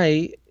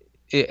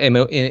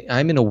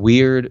in a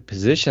weird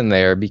position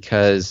there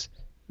because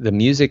the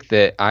music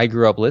that I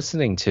grew up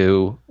listening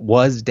to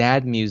was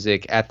dad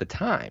music at the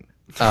time.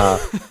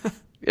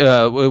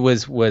 It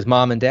was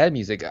mom and dad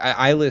music.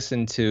 I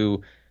listened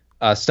to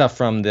stuff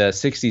from the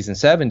 60s and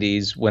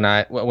 70s when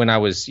I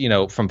was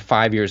from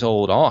 5 years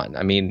old on.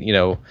 I mean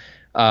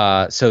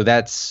so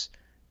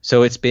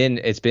it's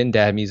been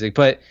dad music,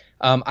 but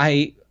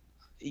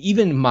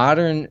even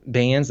modern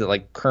bands that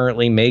like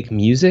currently make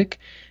music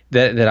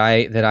that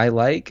I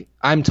like,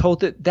 I'm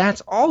told that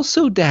that's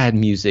also dad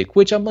music,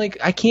 which I'm like,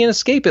 I can't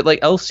escape it. Like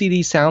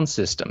LCD Sound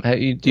System. Do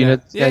you know?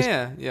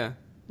 Yeah.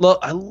 Well,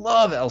 I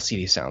love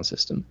LCD Sound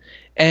System,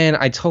 and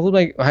I told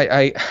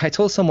I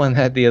told someone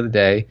that the other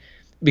day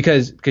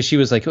because she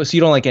was like, oh, so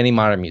you don't like any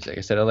modern music?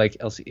 I said I like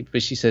LCD,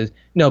 but she says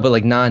no, but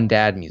like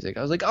non-dad music.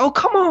 I was like, oh,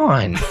 come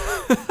on.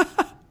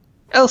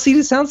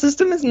 LCD Sound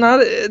System is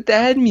not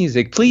dad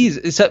music. Please,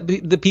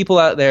 the people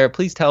out there,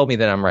 please tell me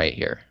that I'm right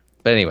here.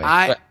 But anyway,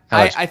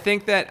 I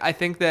think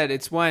that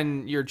it's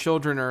when your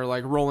children are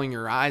like rolling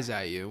your eyes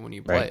at you when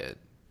you play it.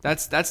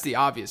 That's the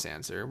obvious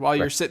answer. While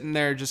you're sitting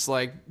there just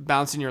like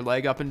bouncing your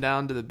leg up and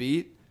down to the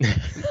beat,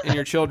 and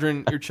your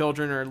children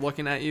are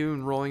looking at you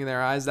and rolling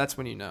their eyes. That's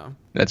when you know.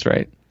 That's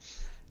right.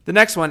 The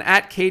next one,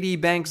 at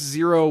KD Banks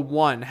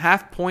 01,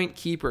 half point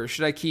keeper.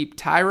 Should I keep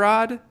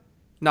Terrell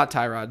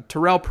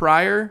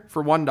Pryor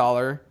for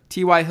 $1,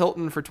 T.Y.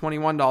 Hilton for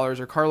 $21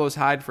 or Carlos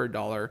Hyde for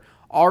 $1.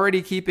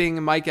 Already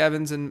keeping Mike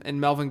Evans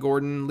and Melvin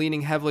Gordon,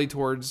 leaning heavily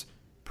towards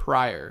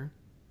Pryor.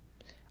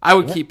 I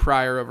would keep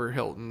Pryor over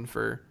Hilton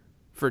for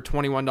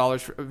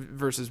 $21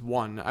 versus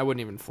 $1. I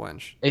wouldn't even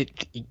flinch.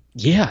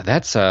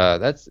 That's a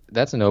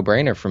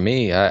no-brainer for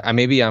me. I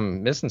maybe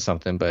I'm missing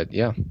something, but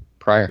yeah,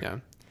 Pryor. Yeah.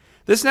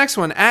 This next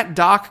one, at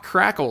Doc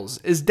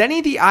Crackles. Is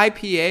Denny the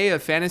IPA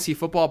of fantasy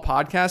football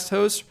podcast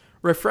hosts?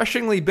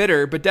 Refreshingly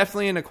bitter, but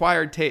definitely an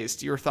acquired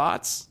taste. Your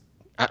thoughts?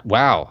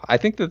 Wow, I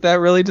think that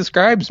really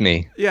describes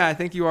me. Yeah, I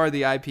think you are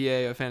the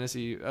IPA of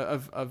fantasy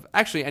of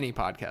actually any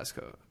podcast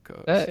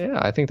co-host. Yeah,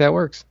 I think that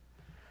works.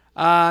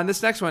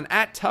 This next one,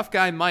 at Tough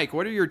Guy Mike.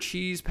 What are your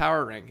cheese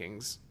power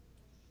rankings?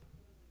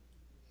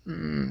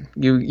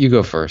 You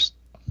go first.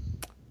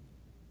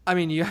 I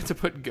mean, you have to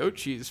put goat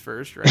cheese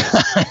first,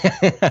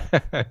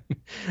 right?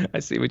 I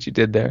see what you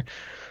did there.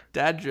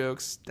 Dad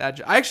jokes. I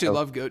actually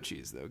love goat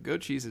cheese, though.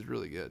 Goat cheese is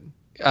really good.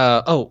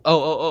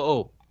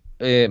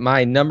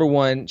 My number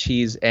one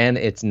cheese, and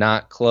it's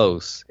not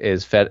close,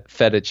 is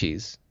feta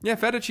cheese. Yeah,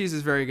 feta cheese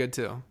is very good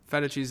too.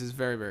 Feta cheese is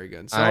very, very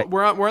good. So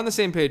we're on the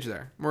same page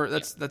there.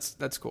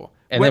 That's cool.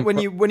 And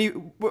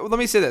let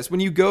me say this: when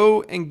you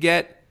go and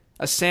get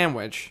a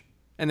sandwich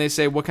and they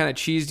say, "What kind of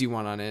cheese do you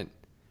want on it?"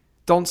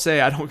 Don't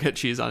say, "I don't get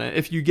cheese on it."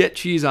 If you get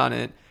cheese on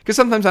it, because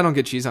sometimes I don't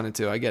get cheese on it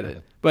too. I get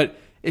it, but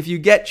if you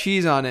get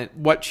cheese on it,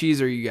 what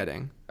cheese are you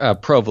getting?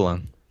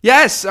 Provolone.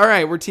 Yes. All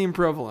right, we're team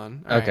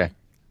Provolone. All okay. Right.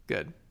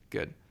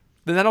 Good.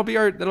 Then that'll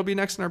be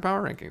next in our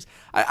power rankings.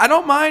 I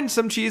don't mind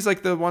some cheese,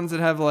 like the ones that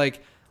have like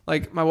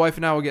my wife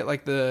and I will get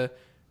like the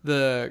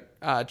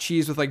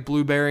cheese with like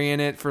blueberry in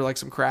it for like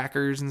some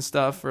crackers and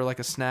stuff or like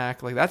a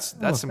snack. Like that's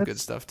some good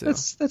stuff too.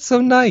 That's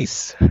so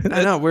nice.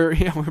 I know we're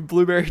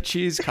blueberry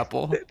cheese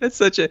couple. That's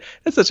such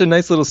a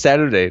nice little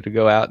Saturday to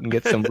go out and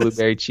get some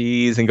blueberry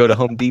cheese and go to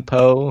Home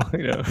Depot.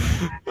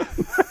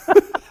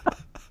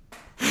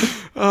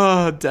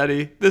 Oh,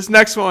 Daddy. This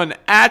next one,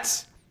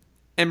 at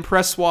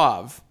Impress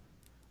Suave.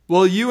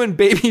 Will you and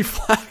Baby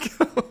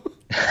Flacco?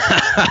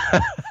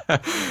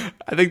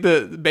 I think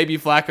the Baby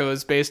Flacco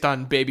is based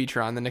on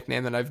Babytron, the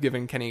nickname that I've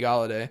given Kenny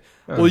Golladay.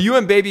 Will you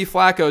and Baby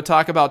Flacco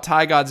talk about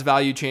Ty God's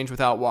value change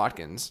without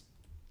Watkins?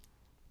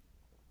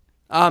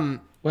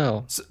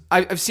 Well, so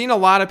I've seen a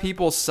lot of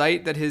people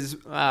cite that his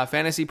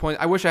fantasy points.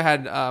 I wish I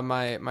had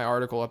my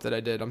article up that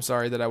I did. I'm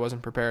sorry that I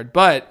wasn't prepared.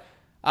 But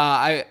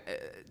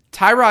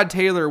Tyrod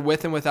Taylor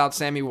with and without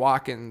Sammy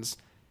Watkins,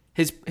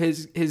 his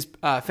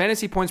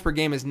fantasy points per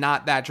game is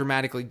not that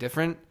dramatically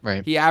different.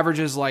 Right. He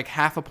averages like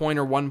half a point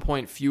or 1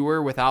 point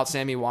fewer without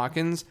Sammy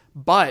Watkins,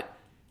 but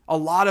a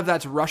lot of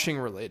that's rushing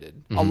related.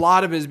 Mm-hmm. A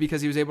lot of it is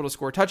because he was able to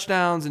score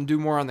touchdowns and do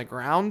more on the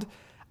ground.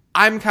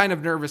 I'm kind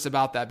of nervous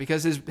about that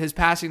because his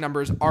passing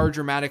numbers are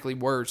dramatically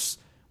worse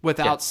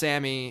without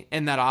Sammy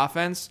in that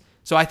offense.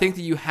 So I think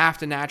that you have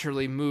to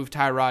naturally move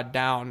Tyrod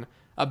down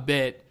a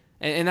bit,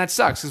 and that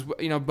sucks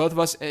because both of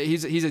us.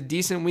 He's a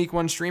decent week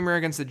one streamer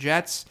against the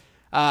Jets.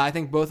 I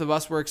think both of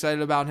us were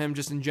excited about him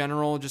just in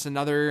general, just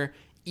another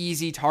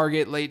easy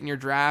target late in your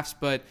drafts.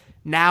 But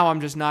now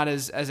I'm just not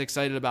as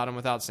excited about him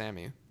without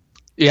Sammy.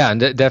 Yeah,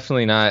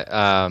 definitely not.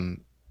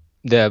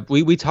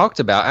 We talked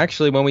about,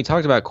 actually, when we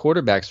talked about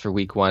quarterbacks for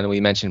week one, we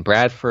mentioned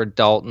Bradford,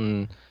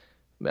 Dalton,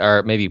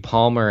 or maybe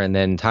Palmer, and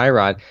then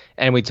Tyrod.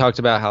 And we talked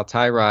about how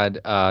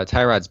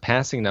Tyrod's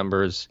passing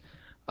numbers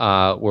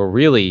were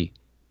really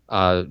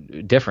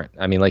different.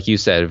 I mean, like you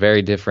said,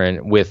 very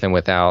different with and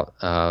without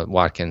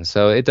Watkins.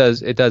 So it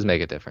does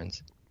make a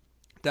difference.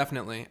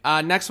 Definitely.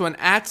 Next one,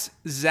 at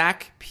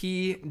Zach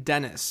P.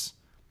 Dennis.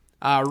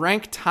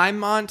 Rank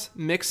Tymont,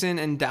 Mixon,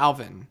 and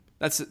Dalvin.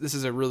 This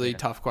is a really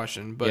tough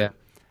question, but. Yeah.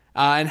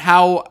 And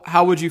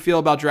how would you feel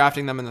about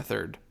drafting them in the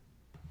third?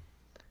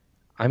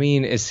 I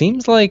mean, it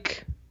seems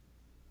like.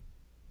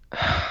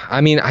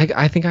 I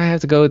think I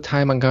have to go with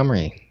Ty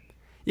Montgomery.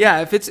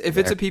 Yeah, if it's a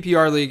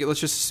PPR league, let's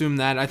just assume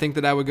that. I think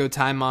that I would go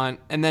Tymont,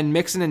 and then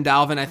Mixon and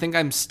Dalvin. I think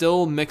I'm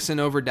still Mixon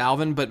over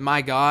Dalvin, but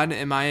my God,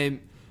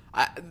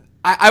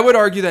 I would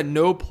argue that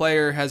no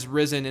player has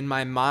risen in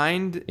my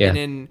mind and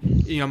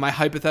in my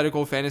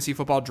hypothetical fantasy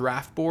football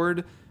draft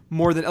board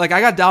more than, like,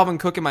 I got Dalvin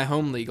Cook in my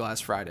home league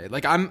last Friday.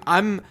 Like,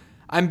 I'm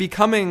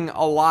becoming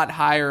a lot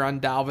higher on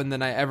Dalvin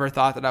than I ever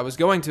thought that I was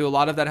going to. A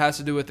lot of that has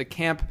to do with the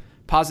camp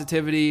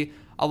positivity.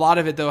 A lot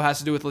of it, though, has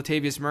to do with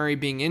Latavius Murray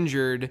being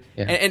injured.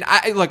 Yeah.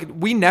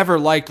 And we never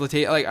liked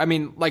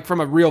Latavius. Like from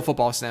a real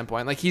football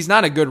standpoint, like, he's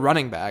not a good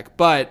running back,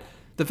 but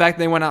the fact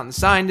that they went out and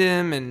signed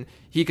him and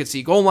he could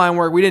see goal line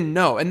work, we didn't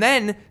know. And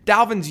then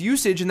Dalvin's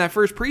usage in that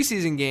first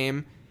preseason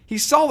game, he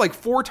saw like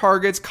 4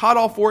 targets, caught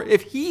all 4.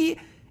 If he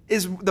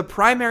is the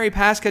primary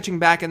pass catching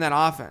back in that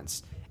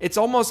offense, it's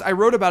almost, I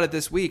wrote about it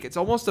this week, it's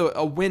almost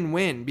a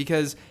win-win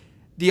because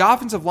the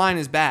offensive line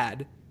is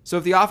bad. So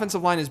if the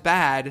offensive line is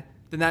bad,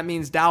 then that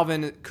means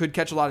Dalvin could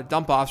catch a lot of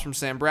dump-offs from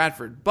Sam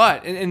Bradford.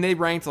 But, and they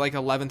ranked like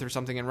 11th or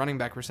something in running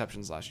back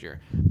receptions last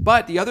year.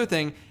 But the other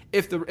thing,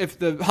 if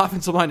the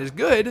offensive line is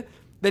good,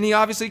 then he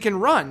obviously can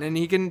run and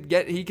he can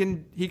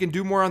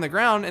do more on the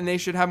ground, and they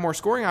should have more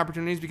scoring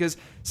opportunities because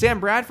Sam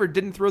Bradford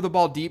didn't throw the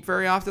ball deep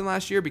very often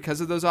last year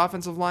because of those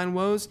offensive line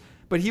woes,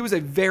 but he was a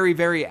very,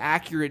 very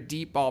accurate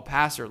deep ball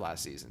passer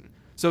last season.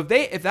 So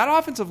if that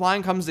offensive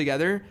line comes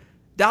together,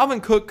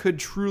 Dalvin Cook could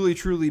truly,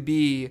 truly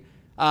be.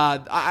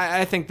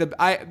 I think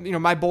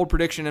my bold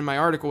prediction in my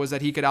article was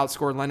that he could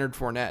outscore Leonard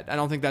Fournette. I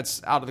don't think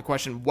that's out of the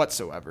question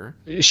whatsoever.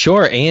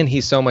 Sure, and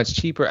he's so much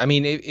cheaper. I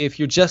mean, if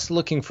you're just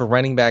looking for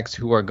running backs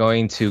who are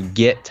going to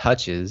get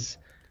touches,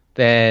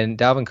 then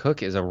Dalvin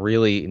Cook is a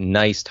really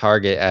nice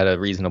target at a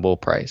reasonable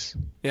price.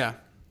 Yeah.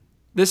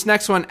 This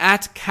next one,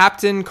 at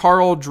Captain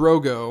Carl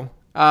Drogo.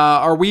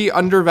 Are we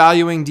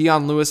undervaluing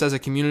Dion Lewis as a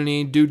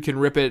community? Dude can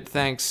rip it.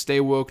 Thanks. Stay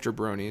woke,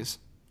 jabronis.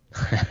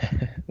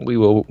 We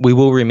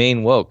will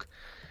remain woke.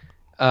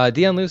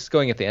 Dion Lewis is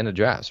going at the end of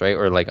drafts, right?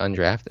 Or like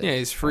undrafted. Yeah,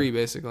 he's free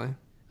basically.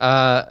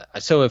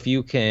 So if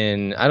you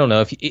can, I don't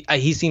know, if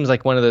he seems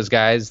like one of those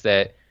guys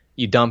that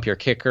you dump your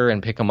kicker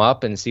and pick him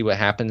up and see what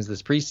happens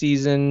this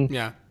preseason.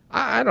 Yeah.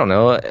 I don't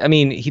know. I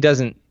mean,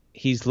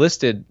 he's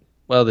listed,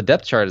 well, the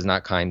depth chart is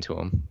not kind to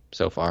him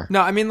so far.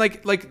 No, I mean,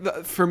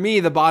 for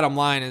me, the bottom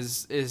line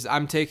is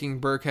I'm taking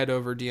Burkhead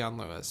over Dion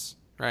Lewis,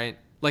 right?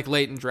 Like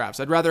late in drafts.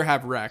 I'd rather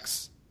have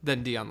Rex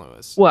than Dion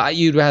Lewis. Well,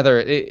 you'd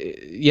rather,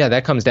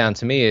 that comes down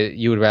to me.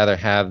 You would rather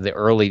have the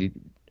early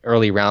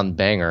round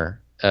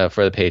banger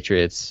for the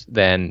Patriots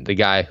than the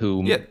guy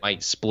who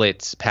might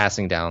split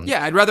passing down.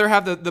 Yeah, I'd rather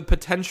have the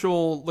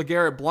potential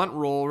LeGarrette Blount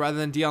role rather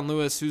than Dion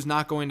Lewis, who's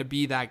not going to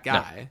be that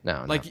guy.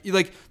 No.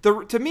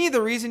 To me,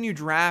 the reason you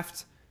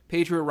draft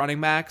Patriot running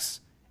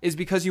backs is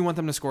because you want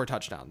them to score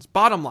touchdowns.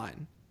 Bottom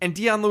line. And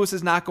Dion Lewis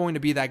is not going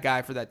to be that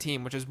guy for that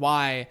team, which is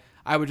why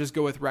I would just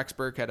go with Rex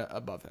Burkhead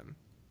above him.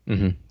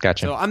 Mm-hmm.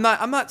 Gotcha. So I'm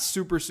not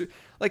super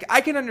like,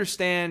 I can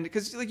understand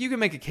because like you can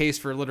make a case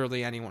for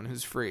literally anyone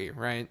who's free,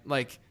 right?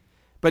 Like,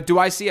 but do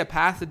I see a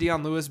path to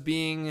Dion Lewis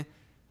being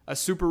a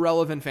super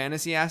relevant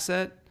fantasy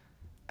asset?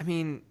 I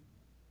mean,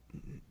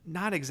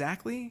 not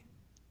exactly.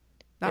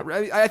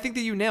 I think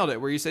that you nailed it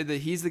where you said that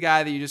he's the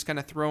guy that you just kind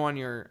of throw on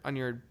your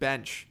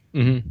bench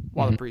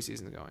while the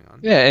preseason is going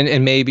on. Yeah,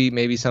 and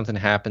maybe something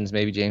happens.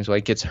 Maybe James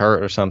White gets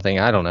hurt or something.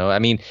 I don't know. I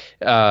mean,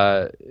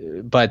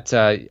 it's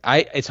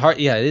hard.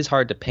 Yeah, it is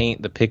hard to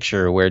paint the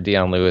picture where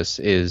Dion Lewis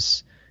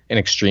is an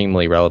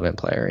extremely relevant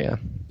player. Yeah.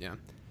 Yeah.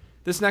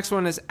 This next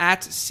one is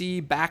at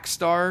C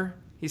Backstar.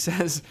 He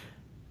says,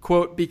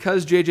 quote,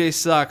 because JJ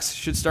sucks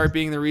should start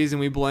being the reason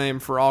we blame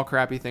for all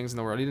crappy things in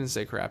the world. He didn't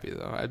say crappy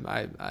though.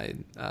 I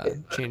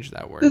changed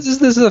that word. This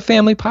is a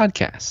family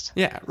podcast.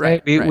 Yeah,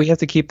 right. We have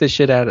to keep this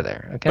shit out of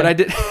there. Okay.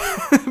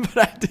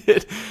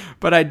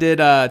 But I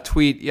did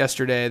tweet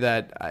yesterday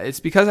that it's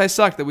because I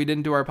suck that we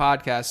didn't do our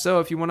podcast. So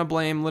if you want to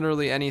blame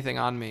literally anything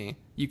on me,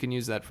 you can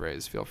use that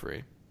phrase. Feel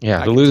free.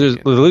 Yeah, the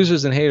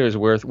losers and haters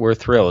were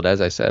thrilled, as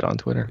I said on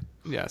Twitter.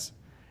 Yes.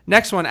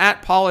 Next one,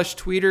 at Polished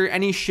Tweeter.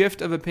 Any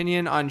shift of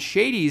opinion on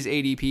Shady's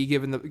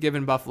ADP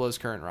given Buffalo's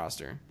current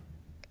roster?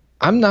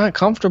 I'm not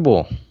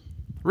comfortable.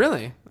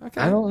 Really?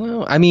 Okay. I don't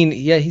know. I mean,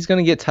 yeah, he's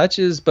going to get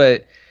touches,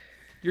 but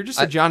you're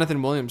just a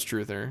Jonathan Williams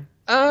truther.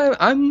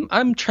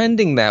 I'm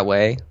trending that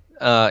way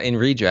in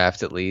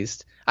redraft at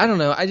least. I don't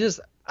know.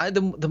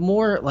 The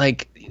more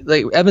like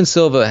Evan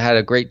Silva had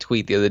a great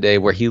tweet the other day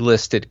where he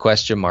listed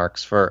question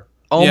marks for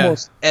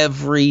almost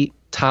every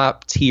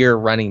top tier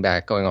running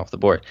back going off the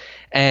board,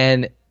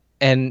 and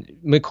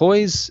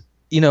McCoy's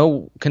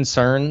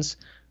concerns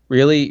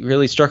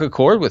really struck a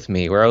chord with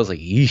me where I was like,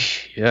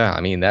 eesh, yeah,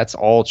 I mean that's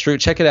all true.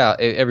 Check it out,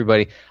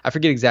 everybody. I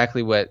forget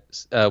exactly what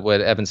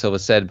Evan Silva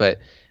said, but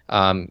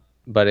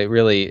it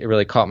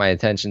really caught my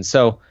attention.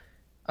 So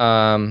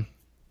I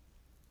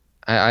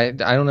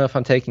don't know if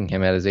I'm taking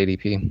him at his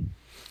ADP.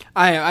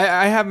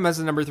 I have him as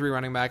a number 3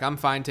 running back. I'm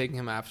fine taking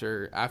him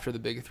after the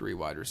big 3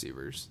 wide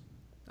receivers.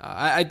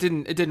 It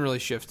didn't really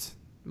shift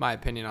my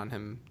opinion on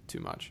him too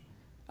much.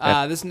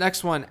 This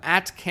next one,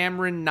 at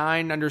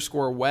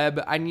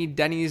Cameron9_Web. I need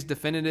Denny's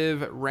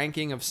definitive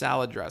ranking of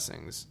salad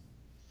dressings.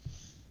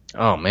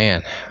 Oh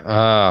man.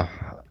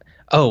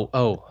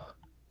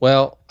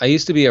 Well, I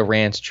used to be a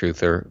ranch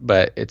truther,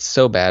 but it's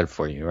so bad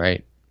for you,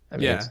 right? I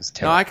mean, yeah.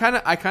 No, I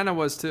kind of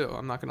was too.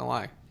 I'm not gonna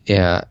lie.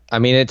 Yeah, I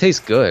mean, it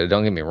tastes good.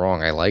 Don't get me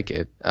wrong. I like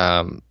it.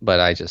 But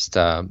I just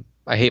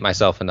I hate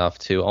myself enough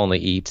to only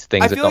eat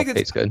things that don't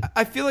taste good.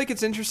 I feel like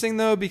it's interesting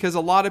though, because a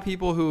lot of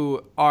people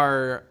who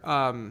are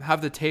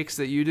have the takes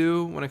that you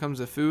do when it comes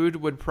to food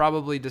would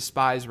probably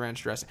despise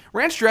ranch dressing.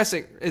 Ranch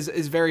dressing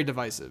is very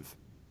divisive,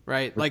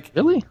 right? Like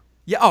really?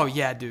 Yeah. Oh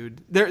yeah,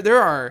 dude.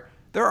 There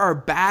are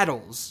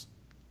battles.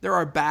 There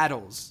are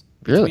battles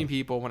between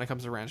people when it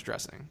comes to ranch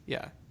dressing.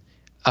 Yeah.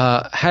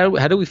 How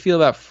do we feel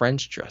about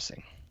French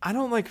dressing?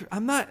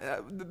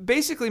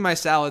 Basically my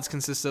salads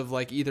consist of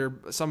like either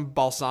some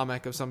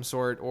balsamic of some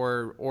sort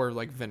or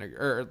like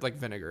vinegar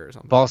or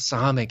something.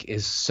 Balsamic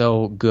is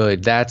so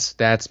good.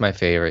 That's my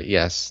favorite.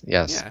 Yes.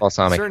 Yeah,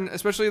 balsamic.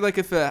 Especially like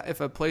if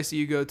a place that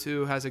you go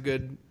to has a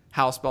good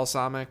house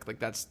balsamic, like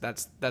that's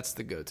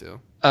the go-to.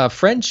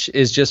 French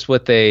is just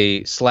what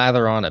they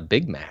slather on a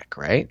Big Mac,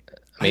 right?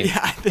 I mean, yeah,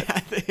 I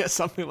think it's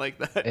something like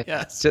that.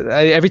 Yes.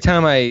 Every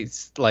time I,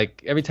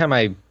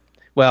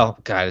 well,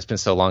 God, it's been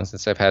so long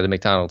since I've had a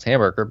McDonald's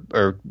hamburger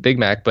or Big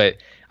Mac, but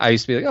I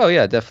used to be like, oh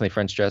yeah, definitely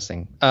French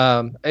dressing.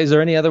 Is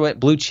there any other way?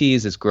 Blue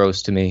cheese is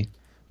gross to me.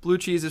 Blue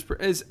cheese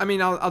is. I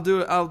mean, I'll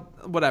do it.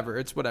 Whatever.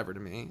 It's whatever to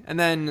me. And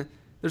then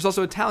there's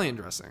also Italian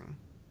dressing.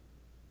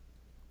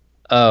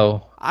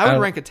 Oh, I would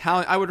rank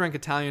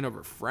Italian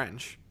over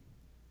French.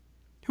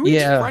 Who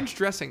eats French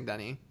dressing,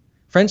 Denny?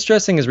 French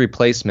dressing is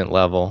replacement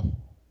level.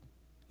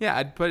 Yeah,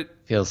 I'd put.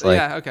 Feels like.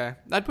 Yeah, okay.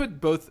 I'd put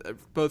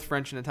both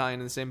French and Italian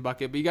in the same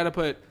bucket, but you got to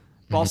put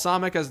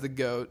balsamic as the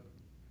goat,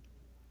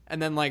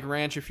 and then like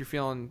ranch if you're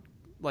feeling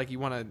like you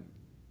want to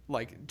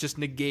like just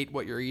negate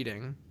what you're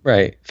eating.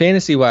 Right.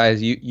 Fantasy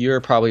wise,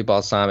 you're probably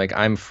balsamic.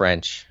 I'm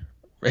French.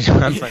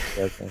 I'm French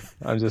dressing.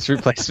 I'm just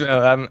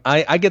replacement.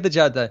 I get the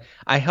job done.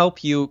 I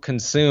help you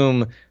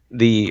consume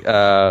the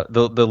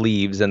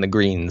leaves and the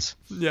greens.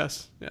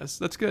 Yes,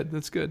 that's good.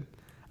 That's good.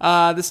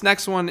 This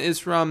next one is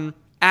from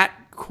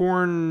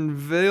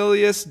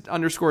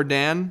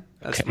 @Cornvilius_Dan.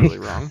 That's really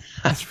wrong.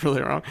 That's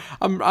really wrong.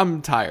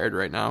 I'm tired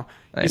right now.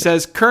 He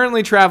says,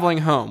 currently traveling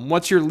home.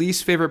 What's your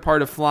least favorite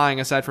part of flying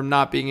aside from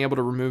not being able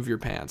to remove your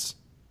pants?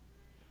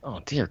 Oh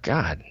dear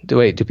God.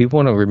 Do people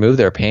want to remove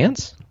their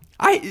pants?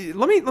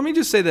 Let me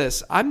just say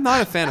this. I'm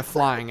not a fan of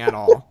flying at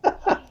all.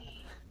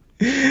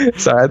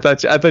 Sorry, I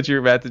thought you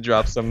were about to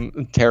drop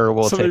some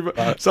terrible something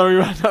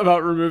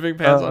about removing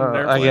pants on an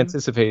airplane. I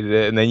anticipated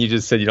it, and then you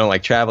just said you don't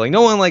like traveling.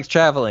 No one likes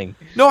traveling.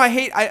 No,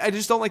 I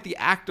just don't like the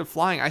act of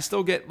flying. I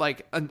still get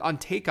like on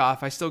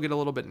takeoff. I still get a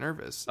little bit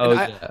nervous. Oh,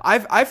 yeah.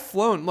 I've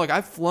flown. Look,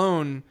 I've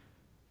flown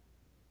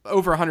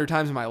over 100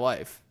 times in my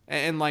life,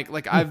 and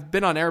like I've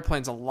been on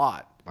airplanes a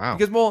lot. Wow.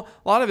 Because a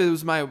lot of it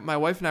was my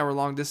wife and I were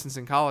long distance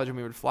in college, and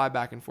we would fly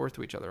back and forth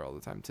to each other all the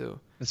time too.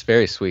 That's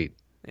very sweet.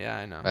 Yeah,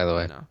 I know. By the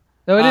way. I know.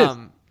 No, it is.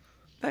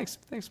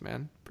 Thanks,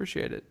 man.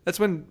 Appreciate it. That's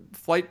when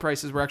flight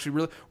prices were actually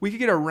really. We could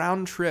get a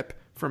round trip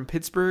from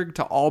Pittsburgh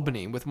to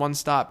Albany with one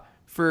stop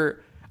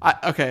for.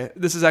 Okay,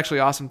 this is actually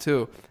awesome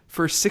too.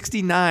 For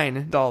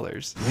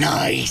 $69.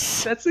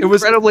 Nice. That's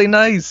incredibly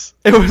nice.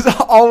 It was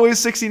always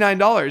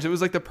 $69. It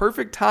was like the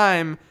perfect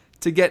time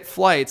to get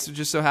flights. It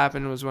just so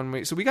happened was when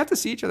we got to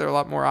see each other a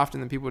lot more often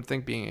than people would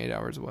think, being 8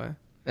 hours away.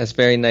 That's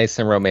very nice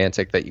and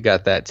romantic that you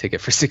got that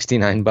ticket for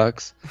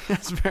 $69.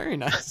 That's very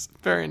nice.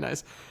 Very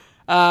nice.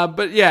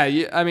 But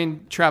yeah, I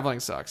mean,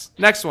 traveling sucks.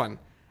 Next one.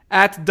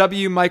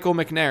 @W Michael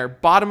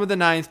McNair. Bottom of the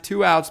 9th,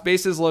 2 outs,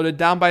 bases loaded,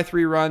 down by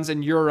 3 runs,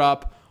 and you're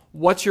up.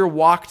 What's your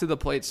walk to the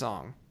plate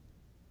song?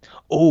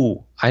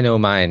 Oh, I know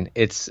mine.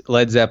 It's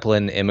Led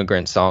Zeppelin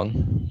Immigrant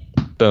Song.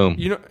 Boom.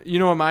 You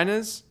know what mine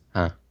is?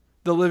 Huh?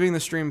 The Living the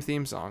Stream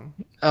theme song.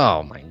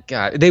 Oh my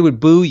God. They would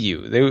boo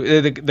you.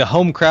 The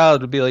home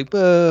crowd would be like,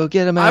 boo,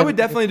 get him out. I would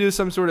definitely do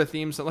some sort of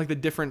theme song, like the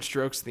Different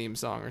Strokes theme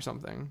song or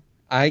something.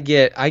 I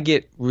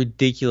get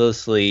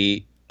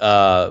ridiculously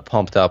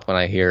pumped up when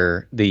I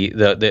hear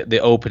the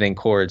opening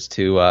chords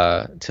to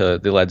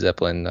the Led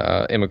Zeppelin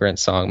Immigrant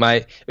Song.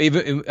 My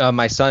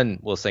son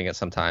will sing it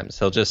sometimes.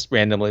 He'll just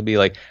randomly be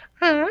like,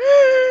 and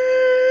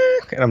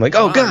I'm like,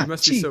 oh God, you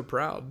must be so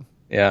proud.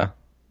 Yeah.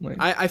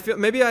 I feel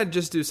maybe I'd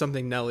just do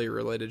something Nelly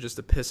related just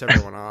to piss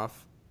everyone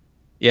off.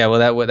 Yeah, well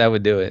that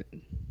would do it.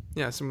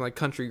 Yeah, some like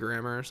country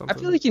grammar or something. I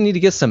feel like you need to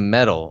get some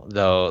metal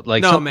though,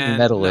 like something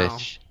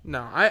metalish.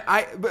 No.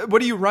 What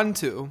do you run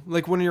to?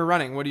 Like when you're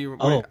running,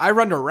 I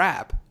run to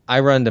rap. I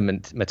run to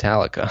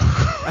Metallica.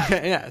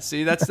 Yeah,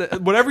 see, that's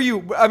whatever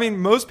you. I mean,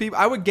 most people.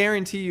 I would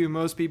guarantee you,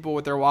 most people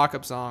with their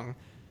walk-up song,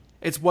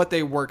 it's what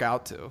they work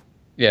out to.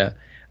 Yeah.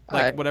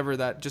 Like whatever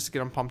that, just to get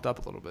them pumped up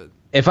a little bit.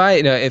 If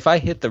I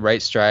hit the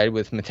right stride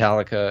with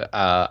Metallica,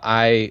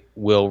 I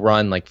will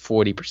run like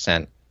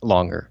 40%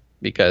 longer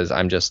because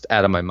I'm just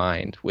out of my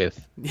mind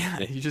with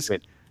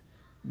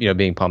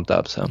being pumped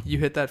up. So you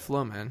hit that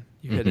flow, man.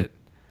 You hit it.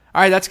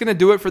 All right, that's gonna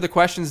do it for the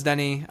questions,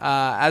 Denny.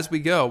 As we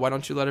go, why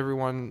don't you let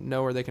everyone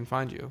know where they can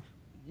find you?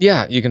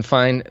 Yeah, you can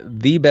find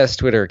the best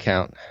Twitter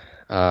account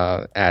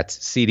at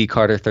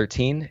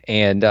cdcarter13,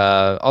 and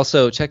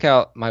also check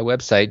out my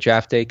website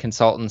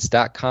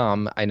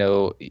draftdayconsultants.com. I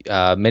know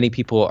many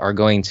people are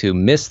going to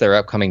miss their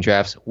upcoming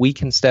drafts. We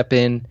can step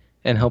in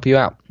and help you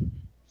out.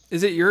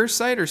 Is it your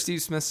site or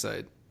Steve Smith's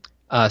site?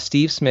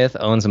 Steve Smith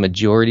owns a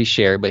majority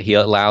share, but he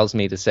allows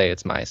me to say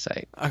it's my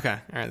site. Okay. All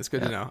right. That's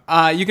good to know.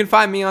 You can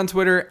find me on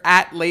Twitter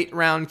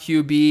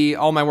 @LateRoundQB.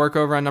 All my work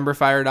over on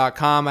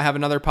numberfire.com. I have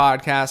another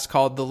podcast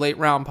called The Late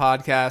Round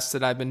Podcast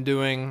that I've been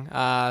doing.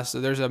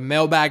 So there's a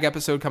mailbag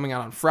episode coming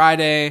out on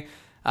Friday.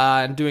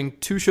 I'm doing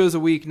 2 shows a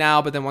week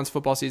now, but then once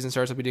football season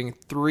starts, I'll be doing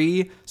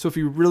 3. So if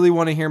you really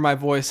want to hear my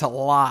voice a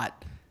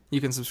lot,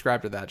 you can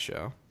subscribe to that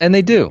show. And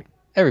they do.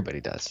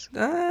 Everybody does.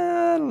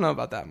 I don't know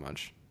about that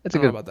much. It's a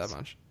good about that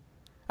much.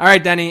 All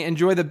right, Denny,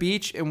 enjoy the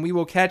beach, and we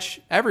will catch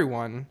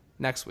everyone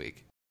next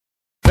week.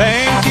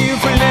 Thank you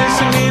for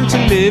listening to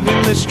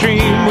Living the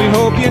Stream. We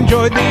hope you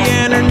enjoyed the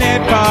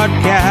internet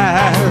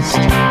podcast.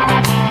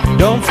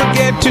 Don't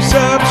forget to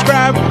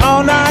subscribe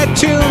on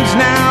iTunes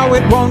now.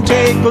 It won't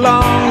take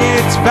long,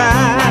 it's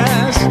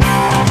fast.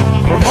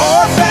 For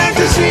more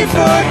fantasy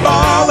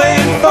football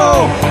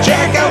info.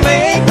 Check out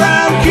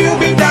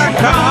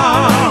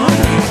LateRoundQB.com.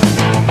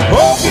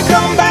 Hope you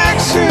come back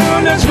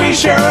soon as we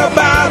share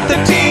about the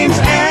team